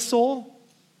sell his soul?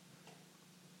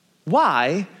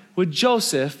 Why would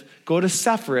Joseph go to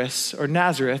Sepphoris or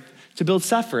Nazareth to build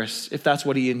Sepphoris if that's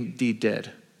what he indeed did?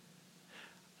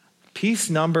 Piece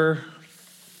number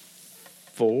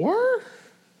 4?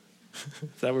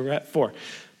 Is that where we're at? 4.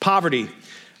 Poverty.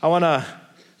 I want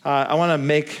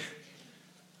to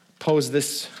pose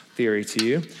this theory to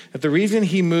you. That the reason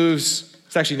he moves,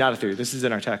 it's actually not a theory, this is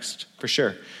in our text for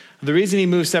sure. The reason he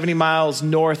moves 70 miles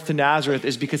north to Nazareth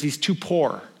is because he's too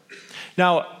poor.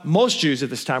 Now, most Jews at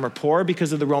this time are poor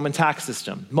because of the Roman tax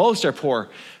system. Most are poor,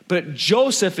 but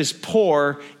Joseph is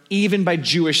poor even by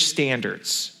Jewish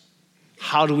standards.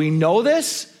 How do we know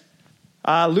this?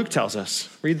 Luke tells us.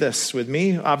 Read this with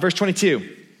me. Verse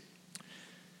 22.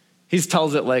 He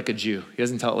tells it like a Jew. He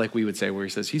doesn't tell it like we would say, where he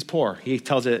says he's poor. He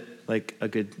tells it like a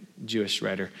good Jewish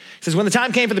writer. He says, when the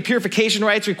time came for the purification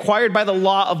rites required by the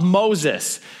law of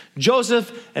Moses,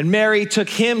 Joseph and Mary took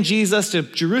him, Jesus, to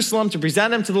Jerusalem to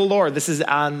present him to the Lord. This is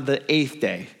on the 8th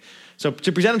day. So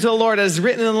to present him to the Lord, as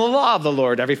written in the law of the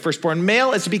Lord, every firstborn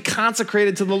male is to be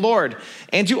consecrated to the Lord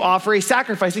and to offer a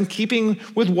sacrifice in keeping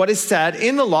with what is said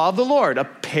in the law of the Lord, a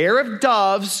pair of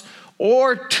doves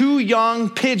or 2 young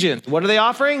pigeons. What are they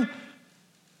offering?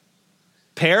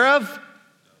 Pair of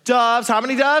doves. How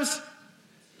many doves?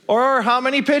 Or how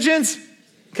many pigeons?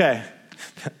 Okay.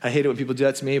 I hate it when people do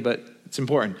that to me, but it's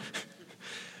important.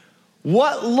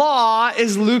 What law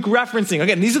is Luke referencing?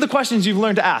 Again, these are the questions you've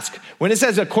learned to ask. When it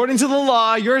says according to the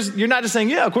law, you're not just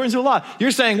saying, yeah, according to the law. You're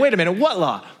saying, wait a minute, what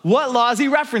law? What law is he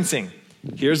referencing?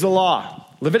 Here's the law.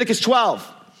 Leviticus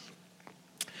 12.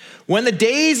 When the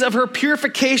days of her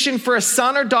purification for a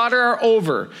son or daughter are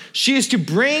over, she is to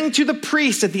bring to the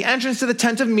priest at the entrance to the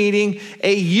tent of meeting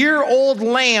a year-old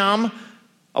lamb.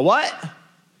 A what?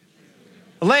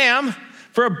 A lamb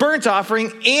for a burnt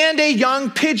offering and a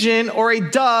young pigeon or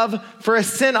a dove for a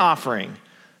sin offering.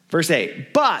 Verse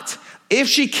 8, but if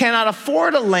she cannot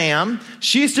afford a lamb,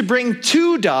 she is to bring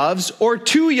 2 doves or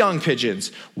 2 young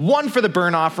pigeons, one for the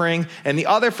burnt offering and the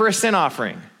other for a sin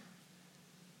offering.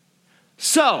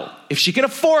 So, if she can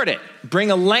afford it,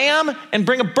 bring a lamb and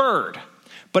bring a bird.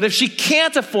 But if she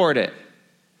can't afford it,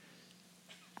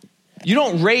 you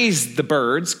don't raise the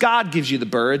birds. God gives you the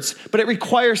birds, but it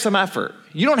requires some effort.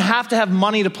 You don't have to have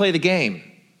money to play the game.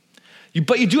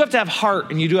 But you do have to have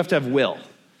heart and you do have to have will.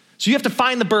 So you have to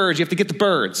find the birds. You have to get the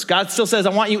birds. God still says, I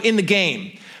want you in the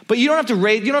game. But you don't have to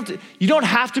raise, you don't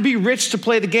have to be rich to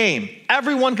play the game.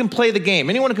 Everyone can play the game.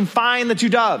 Anyone can find the 2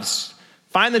 doves.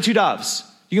 Find the 2 doves.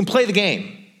 You can play the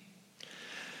game.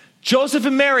 Joseph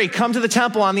and Mary come to the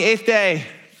temple on the 8th day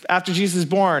after Jesus is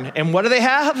born. And what do they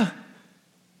have?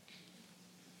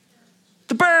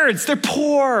 The birds. They're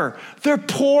poor. They're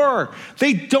poor.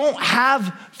 They don't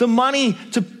have the money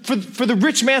for the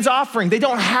rich man's offering. They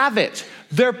don't have it.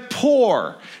 They're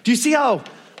poor. Do you see how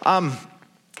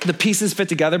the pieces fit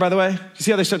together, by the way? Do you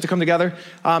see how they start to come together?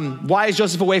 Why is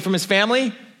Joseph away from his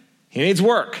family? He needs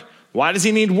work. Why does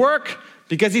he need work?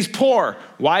 Because he's poor.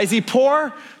 Why is he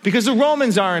poor? Because the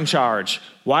Romans are in charge.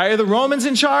 Why are the Romans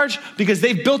in charge? Because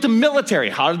they've built a military.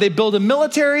 How did they build a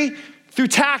military? Through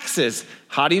taxes.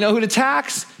 How do you know who to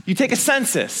tax? You take a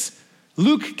census.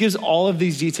 Luke gives all of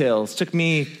these details. It took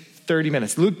me 30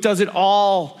 minutes. Luke does it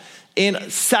all in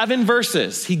 7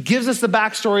 verses. He gives us the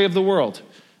backstory of the world,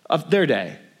 of their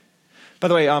day. By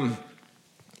the way,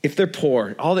 if they're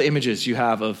poor, all the images you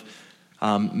have of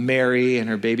Mary and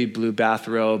her baby blue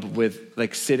bathrobe with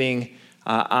like sitting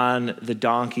on the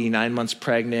donkey, 9 months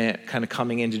pregnant, kind of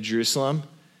coming into Jerusalem,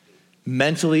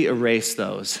 mentally erase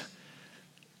those.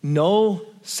 No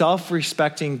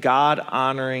self-respecting,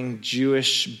 God-honoring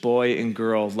Jewish boy and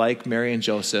girl like Mary and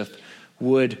Joseph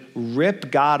would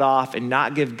rip God off and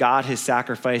not give God his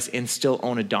sacrifice and still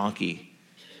own a donkey.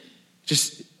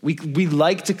 Just, we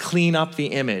like to clean up the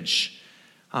image.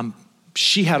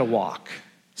 She had to walk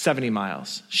 70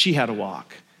 miles. She had to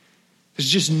walk. There's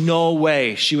just no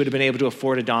way she would have been able to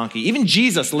afford a donkey. Even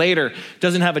Jesus later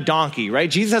doesn't have a donkey,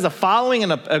 right? Jesus has a following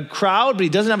and a crowd, but he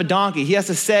doesn't have a donkey. He has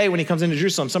to say when he comes into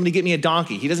Jerusalem, somebody get me a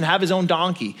donkey. He doesn't have his own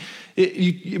donkey.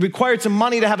 It required some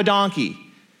money to have a donkey.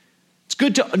 It's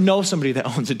good to know somebody that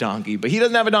owns a donkey, but he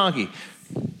doesn't have a donkey.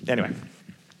 Anyway,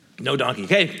 no donkey.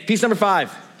 Okay, piece number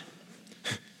 5.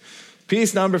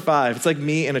 Piece number 5. It's like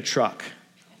me in a truck.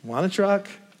 Want a truck?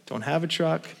 Don't have a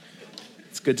truck?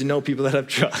 It's good to know people that have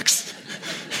trucks.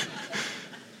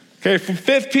 Okay,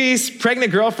 5th piece,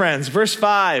 pregnant girlfriends, verse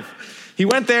 5. He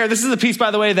went there. This is the piece, by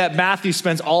the way, that Matthew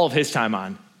spends all of his time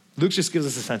on. Luke just gives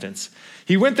us a sentence.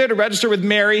 He went there to register with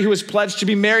Mary, who was pledged to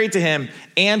be married to him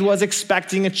and was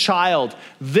expecting a child.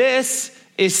 This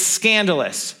is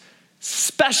scandalous,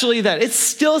 especially that it's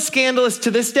still scandalous to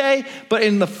this day, but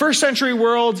in the 1st century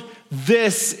world,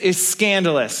 this is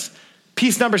scandalous.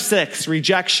 Piece number 6,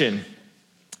 rejection.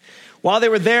 While they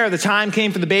were there, the time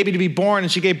came for the baby to be born,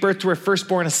 and she gave birth to her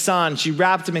firstborn, a son. She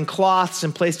wrapped him in cloths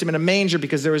and placed him in a manger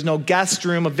because there was no guest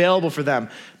room available for them.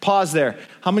 Pause there.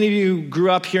 How many of you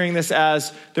grew up hearing this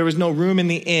as there was no room in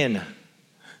the inn?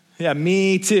 Yeah,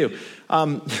 me too.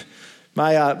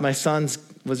 My son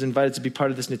was invited to be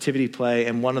part of this nativity play,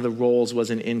 and one of the roles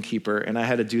was an innkeeper, and I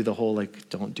had to do the whole, like,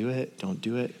 don't do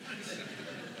it.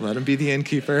 Let him be the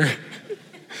innkeeper.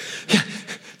 Yeah.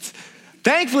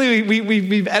 Thankfully,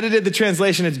 we've edited the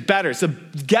translation. It's better. So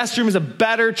guest room is a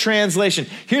better translation.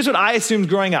 Here's what I assumed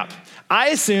growing up. I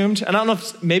assumed, and I don't know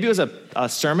if maybe it was a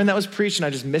sermon that was preached and I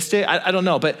just missed it. I don't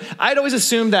know. But I'd always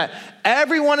assumed that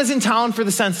everyone is in town for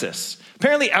the census.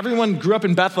 Apparently, everyone grew up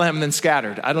in Bethlehem and then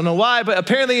scattered. I don't know why, but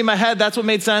apparently in my head, that's what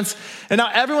made sense. And now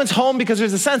everyone's home because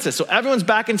there's a census. So everyone's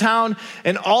back in town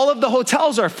and all of the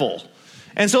hotels are full.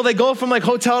 And so they go from like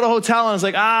hotel to hotel, and it's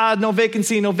like, no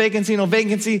vacancy.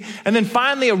 And then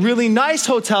finally, a really nice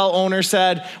hotel owner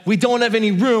said, we don't have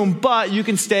any room, but you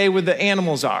can stay where the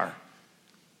animals are.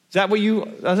 Is that what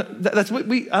that's what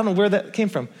I don't know where that came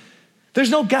from. There's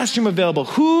no guest room available.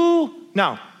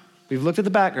 Now, we've looked at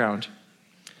the background.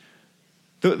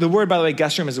 The word, by the way,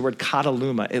 guest room is the word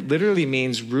kataluma. It literally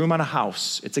means room on a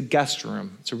house. It's a guest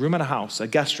room. It's a room on a house, a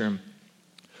guest room.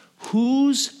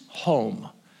 Whose home?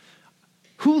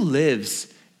 Who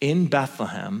lives in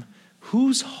Bethlehem?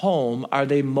 Whose home are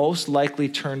they most likely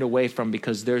turned away from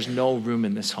because there's no room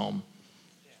in this home?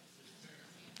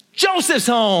 Joseph's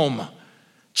home.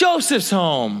 Joseph's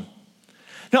home.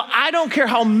 Now, I don't care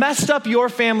how messed up your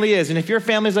family is, and if your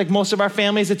family is like most of our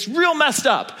families, it's real messed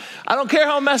up. I don't care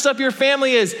how messed up your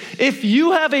family is. If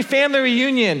you have a family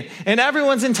reunion and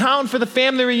everyone's in town for the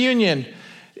family reunion,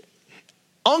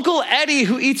 Uncle Eddie,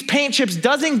 who eats paint chips,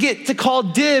 doesn't get to call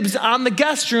dibs on the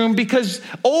guest room because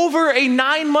over a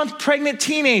 9-month pregnant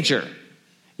teenager,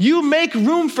 you make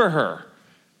room for her.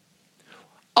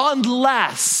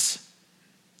 Unless,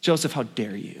 Joseph, how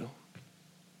dare you?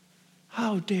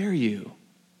 How dare you?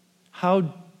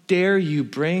 How dare you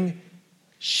bring,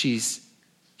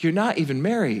 you're not even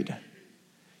married.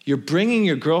 You're bringing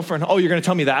your girlfriend, oh, you're going to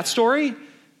tell me that story?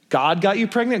 God got you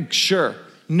pregnant? Sure.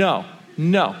 No.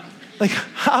 Like,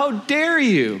 how dare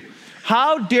you?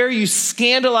 How dare you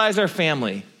scandalize our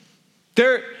family?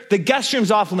 The guest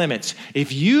room's off limits.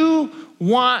 If you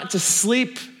want to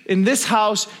sleep in this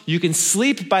house, you can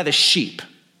sleep by the sheep.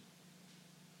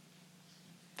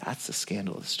 That's the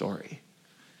scandal of the story.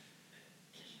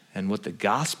 And what the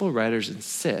gospel writers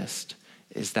insist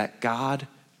is that God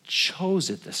chose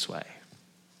it this way.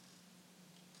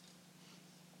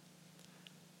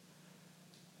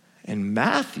 And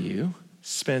Matthew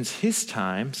spends his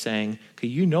time saying, okay,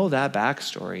 you know that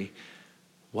backstory.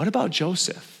 What about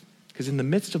Joseph? Because in the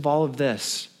midst of all of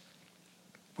this,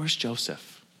 where's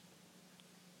Joseph?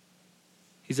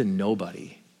 He's a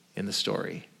nobody in the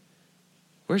story.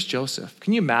 Where's Joseph?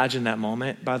 Can you imagine that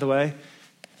moment, by the way?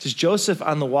 Does Joseph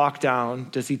on the walk down,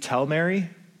 does he tell Mary,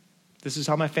 this is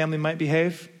how my family might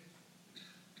behave?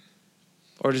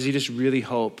 Or does he just really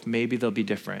hope maybe they'll be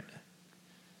different?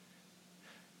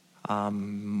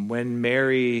 When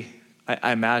Mary,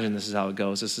 I imagine this is how it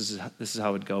goes. This is how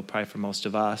it would go probably for most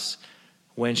of us.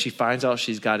 When she finds out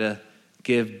she's got to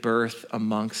give birth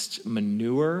amongst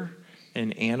manure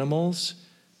and animals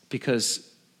because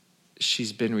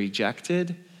she's been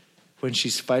rejected, when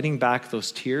she's fighting back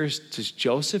those tears, does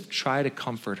Joseph try to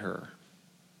comfort her?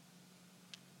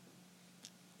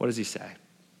 What does he say?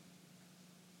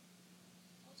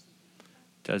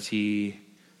 Does he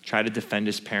try to defend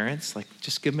his parents? Like,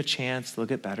 just give them a chance. They'll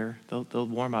get better. They'll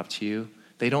warm up to you.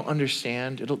 They don't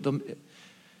understand.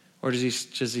 Or does he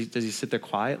sit there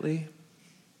quietly?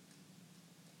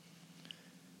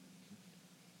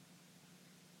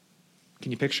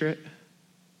 Can you picture it?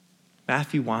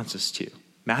 Matthew wants us to.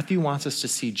 Matthew wants us to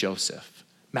see Joseph.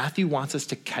 Matthew wants us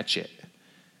to catch it.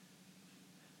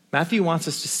 Matthew wants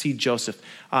us to see Joseph.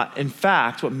 In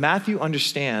fact, what Matthew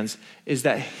understands is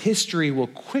that history will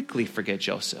quickly forget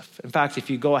Joseph. In fact, if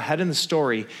you go ahead in the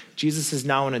story, Jesus is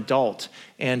now an adult.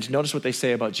 And notice what they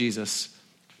say about Jesus.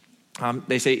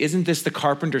 They say, isn't this the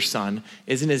carpenter's son?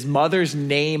 Isn't his mother's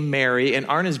name Mary? And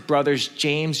aren't his brothers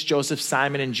James, Joseph,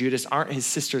 Simon, and Judas? Aren't his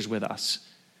sisters with us?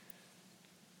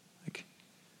 Like,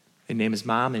 they name his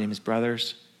mom, they name his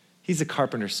brothers. He's the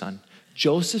carpenter's son.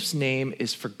 Joseph's name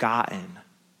is forgotten.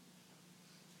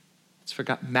 It's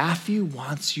forgotten. Matthew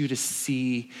wants you to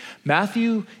see.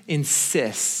 Matthew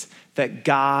insists that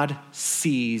God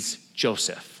sees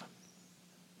Joseph.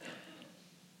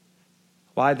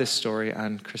 Why this story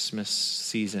on Christmas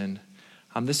season?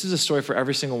 This is a story for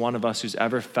every single one of us who's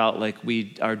ever felt like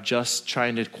we are just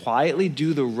trying to quietly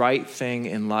do the right thing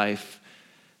in life.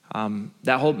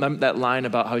 That line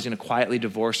about how he's going to quietly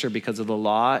divorce her because of the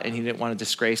law and he didn't want to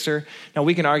disgrace her. Now,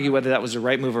 we can argue whether that was the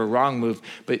right move or a wrong move,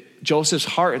 but Joseph's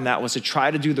heart in that was to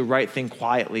try to do the right thing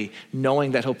quietly,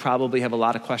 knowing that he'll probably have a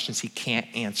lot of questions he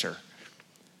can't answer.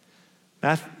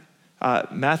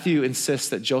 Matthew insists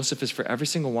that Joseph is for every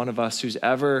single one of us who's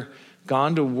ever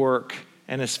gone to work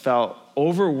and has felt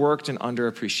overworked and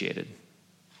underappreciated.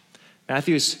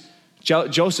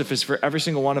 Joseph is for every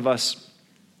single one of us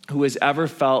who has ever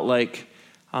felt like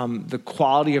the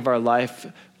quality of our life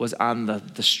was on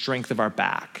the strength of our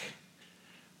back.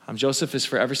 Joseph is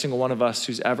for every single one of us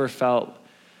who's ever felt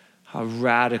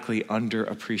radically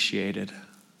underappreciated.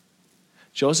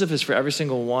 Joseph is for every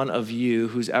single one of you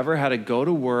who's ever had to go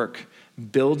to work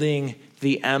building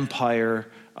the empire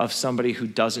of somebody who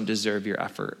doesn't deserve your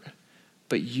effort,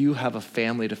 but you have a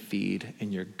family to feed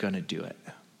and you're going to do it.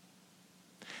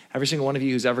 Every single one of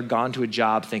you who's ever gone to a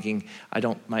job thinking,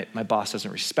 my boss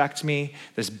doesn't respect me,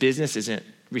 this business isn't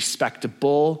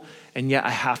respectable, and yet I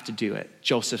have to do it.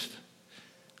 Joseph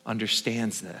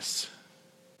understands this.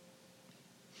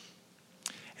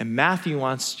 And Matthew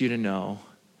wants you to know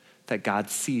that God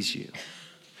sees you.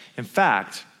 In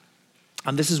fact,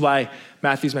 this is why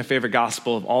Matthew's my favorite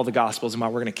gospel of all the gospels and why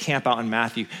we're going to camp out in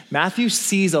Matthew. Matthew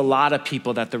sees a lot of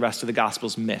people that the rest of the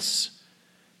gospels miss.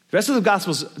 The rest of the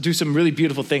Gospels do some really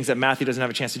beautiful things that Matthew doesn't have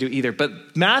a chance to do either.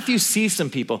 But Matthew sees some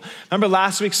people. Remember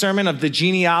last week's sermon of the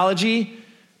genealogy?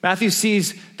 Matthew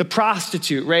sees the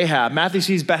prostitute, Rahab. Matthew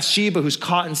sees Bathsheba, who's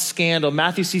caught in scandal.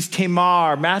 Matthew sees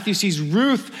Tamar. Matthew sees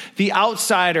Ruth, the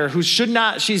outsider, who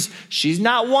she's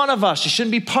not one of us. She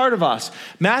shouldn't be part of us.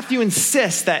 Matthew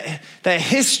insists that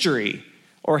history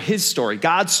or his story,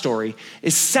 God's story,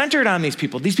 is centered on these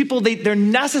people. These people, they're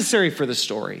necessary for the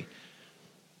story.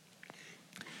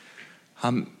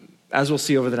 As we'll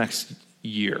see over the next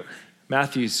year,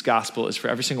 Matthew's gospel is for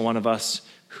every single one of us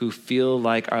who feel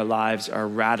like our lives are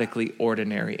radically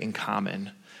ordinary and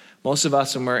common. Most of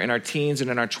us, when we're in our teens and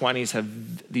in our 20s,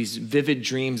 have these vivid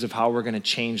dreams of how we're going to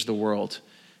change the world.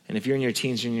 And if you're in your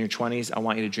teens and in your 20s, I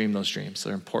want you to dream those dreams.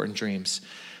 They're important dreams.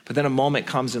 But then a moment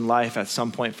comes in life at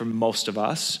some point for most of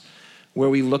us where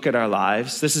we look at our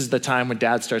lives. This is the time when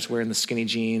dad starts wearing the skinny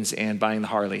jeans and buying the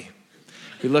Harley.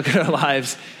 We look at our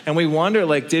lives and we wonder,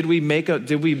 like, did we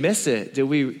miss it?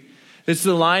 It's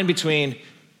the line between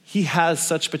he has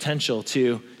such potential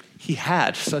to he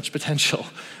had such potential.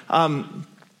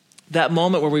 That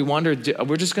moment where we wonder,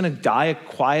 we're just going to die a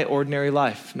quiet, ordinary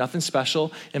life. Nothing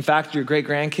special. In fact, your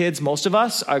great-grandkids, most of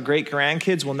us, our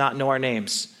great-grandkids will not know our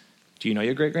names. Do you know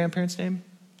your great-grandparents' name?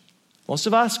 Most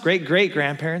of us,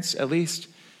 great-great-grandparents at least.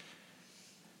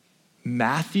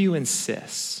 Matthew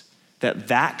insists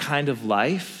that kind of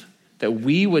life that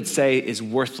we would say is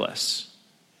worthless.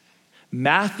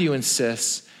 Matthew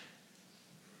insists,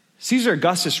 Caesar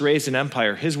Augustus raised an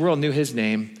empire. His world knew his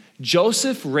name.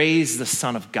 Joseph raised the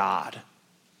Son of God.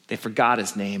 They forgot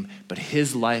his name, but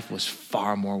his life was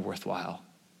far more worthwhile.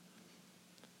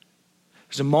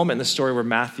 There's a moment in the story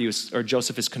where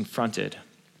Joseph is confronted.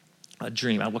 A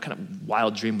dream. What kind of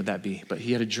wild dream would that be? But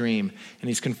he had a dream, and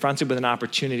he's confronted with an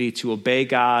opportunity to obey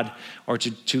God or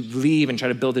to leave and try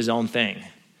to build his own thing.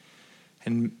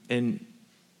 And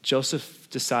Joseph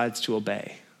decides to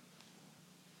obey.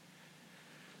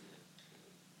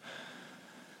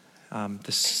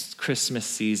 This Christmas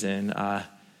season,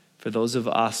 for those of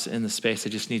us in the space, I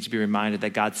just need to be reminded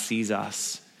that God sees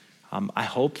us. I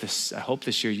hope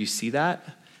this year you see that.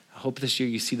 I hope this year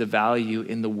you see the value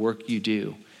in the work you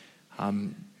do.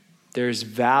 There's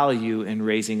value in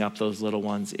raising up those little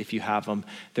ones if you have them.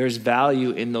 There's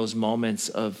value in those moments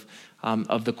of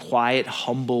the quiet,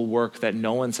 humble work that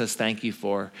no one says thank you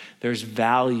for. There's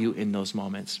value in those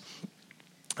moments.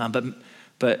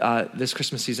 But this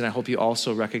Christmas season, I hope you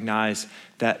also recognize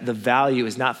that the value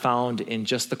is not found in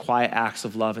just the quiet acts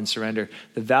of love and surrender.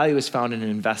 The value is found in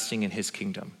investing in his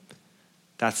kingdom.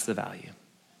 That's the value.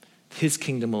 His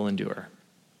kingdom will endure.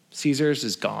 Caesar's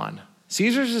is gone.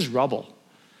 Caesar's is rubble.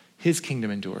 His kingdom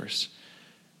endures.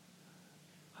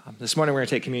 This morning we're going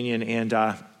to take communion and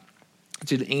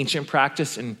do the ancient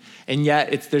practice, and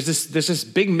yet there's this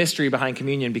big mystery behind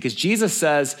communion, because Jesus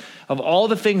says, of all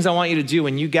the things I want you to do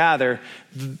when you gather,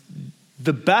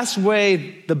 the best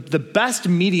way, the best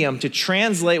medium to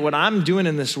translate what I'm doing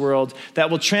in this world that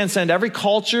will transcend every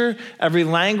culture, every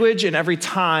language, and every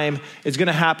time is going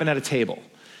to happen at a table.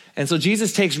 And so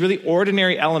Jesus takes really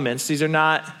ordinary elements. These are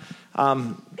not,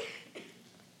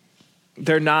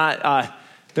 they're not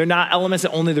elements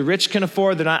that only the rich can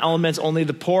afford. They're not elements only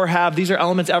the poor have. These are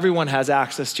elements everyone has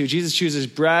access to. Jesus chooses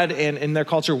bread and, in their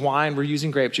culture, wine. We're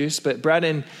using grape juice, but bread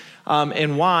and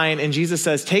wine. And Jesus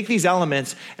says, take these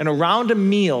elements, and around a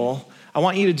meal, I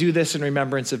want you to do this in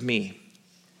remembrance of me.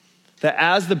 That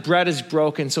as the bread is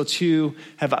broken, so too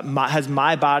has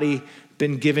my body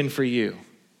been given for you.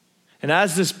 And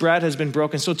as this bread has been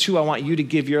broken, so too I want you to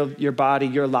give your body,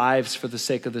 your lives for the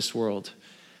sake of this world.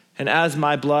 And as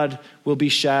my blood will be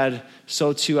shed,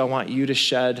 so too I want you to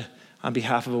shed on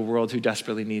behalf of a world who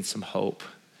desperately needs some hope.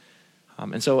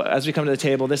 And so as we come to the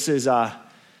table, this is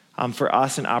for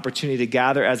us an opportunity to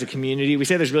gather as a community. We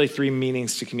say there's really three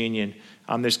meanings to communion.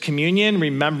 There's communion,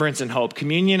 remembrance, and hope.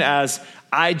 Communion as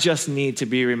I just need to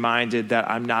be reminded that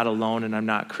I'm not alone and I'm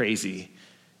not crazy.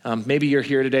 Maybe you're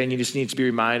here today and you just need to be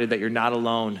reminded that you're not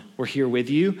alone. We're here with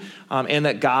you, and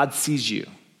that God sees you.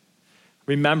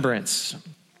 Remembrance.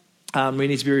 We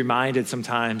need to be reminded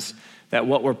sometimes that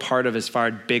what we're part of is far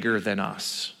bigger than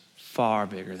us, far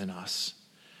bigger than us.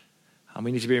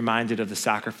 We need to be reminded of the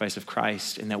sacrifice of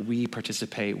Christ and that we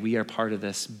participate. We are part of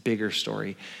this bigger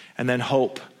story. And then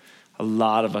hope. A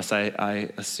lot of us, I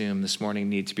assume this morning,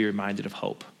 need to be reminded of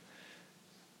hope.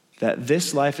 That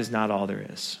this life is not all there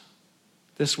is.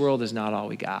 This world is not all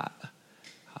we got.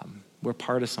 We're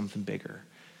part of something bigger.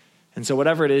 And so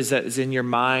whatever it is that is in your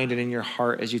mind and in your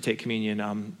heart as you take communion,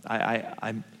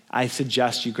 I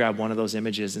suggest you grab one of those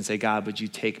images and say, God, would you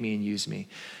take me and use me?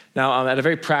 Now, at a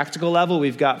very practical level,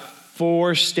 we've got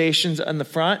 4 stations in the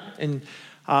front. And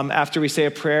after we say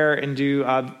a prayer and do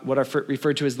what are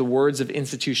referred to as the words of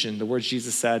institution, the words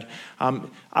Jesus said,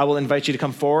 I will invite you to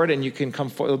come forward, and you can come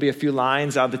forward. There'll be a few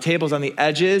lines. The tables on the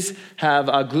edges have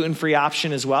a gluten-free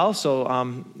option as well,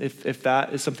 so if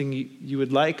that is something you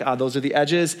would like, those are the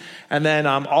edges. And then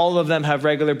all of them have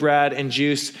regular bread and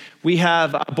juice. We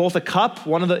have both a cup.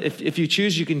 One of the, if you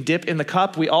choose, you can dip in the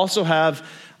cup. We also have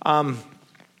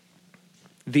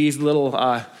these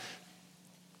little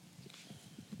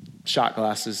shot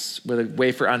glasses with a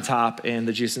wafer on top and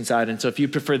the juice inside. And so if you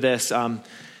prefer this,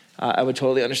 I would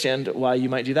totally understand why you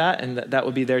might do that. And that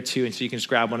would be there too. And so you can just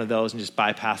grab one of those and just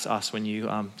bypass us when you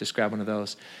just grab one of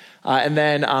those. And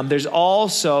then there's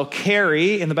also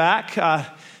Carrie in the back.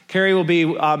 Carrie will be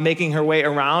making her way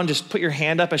around. Just put your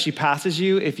hand up as she passes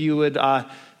you if you would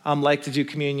like to do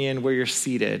communion where you're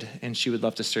seated, and she would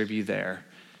love to serve you there.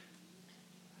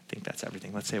 I think that's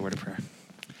everything. Let's say a word of prayer.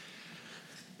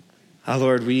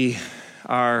 Lord, we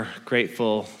are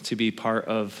grateful to be part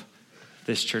of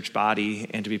this church body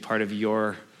and to be part of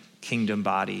your kingdom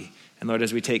body. And Lord,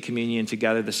 as we take communion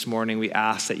together this morning, we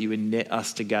ask that you would knit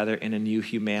us together in a new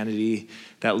humanity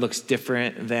that looks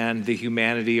different than the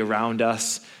humanity around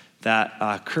us,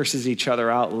 that curses each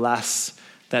other out less,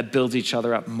 that builds each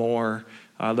other up more.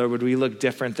 Lord, would we look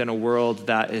different than a world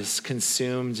that is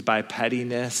consumed by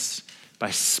pettiness,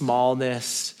 by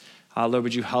smallness? Lord,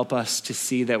 would you help us to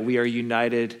see that we are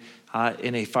united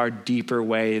in a far deeper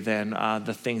way than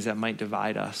the things that might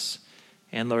divide us.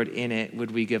 And Lord, in it,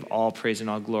 would we give all praise and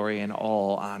all glory and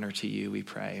all honor to you, we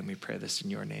pray. And we pray this in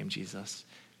your name, Jesus.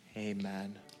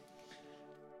 Amen.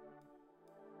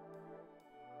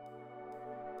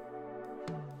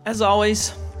 As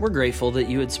always, we're grateful that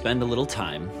you would spend a little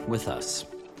time with us.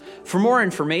 For more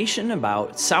information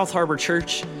about South Harbor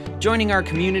Church, joining our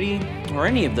community, or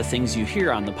any of the things you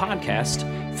hear on the podcast,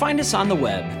 find us on the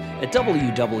web at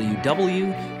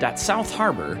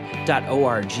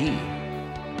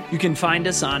www.southharbor.org. You can find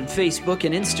us on Facebook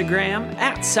and Instagram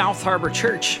at South Harbor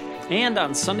Church. And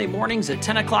on Sunday mornings at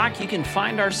 10 o'clock, you can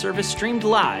find our service streamed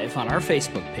live on our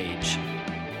Facebook page.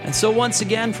 And so once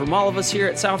again, from all of us here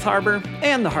at South Harbor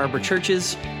and the Harbor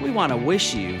Churches, we want to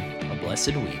wish you a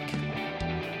blessed week.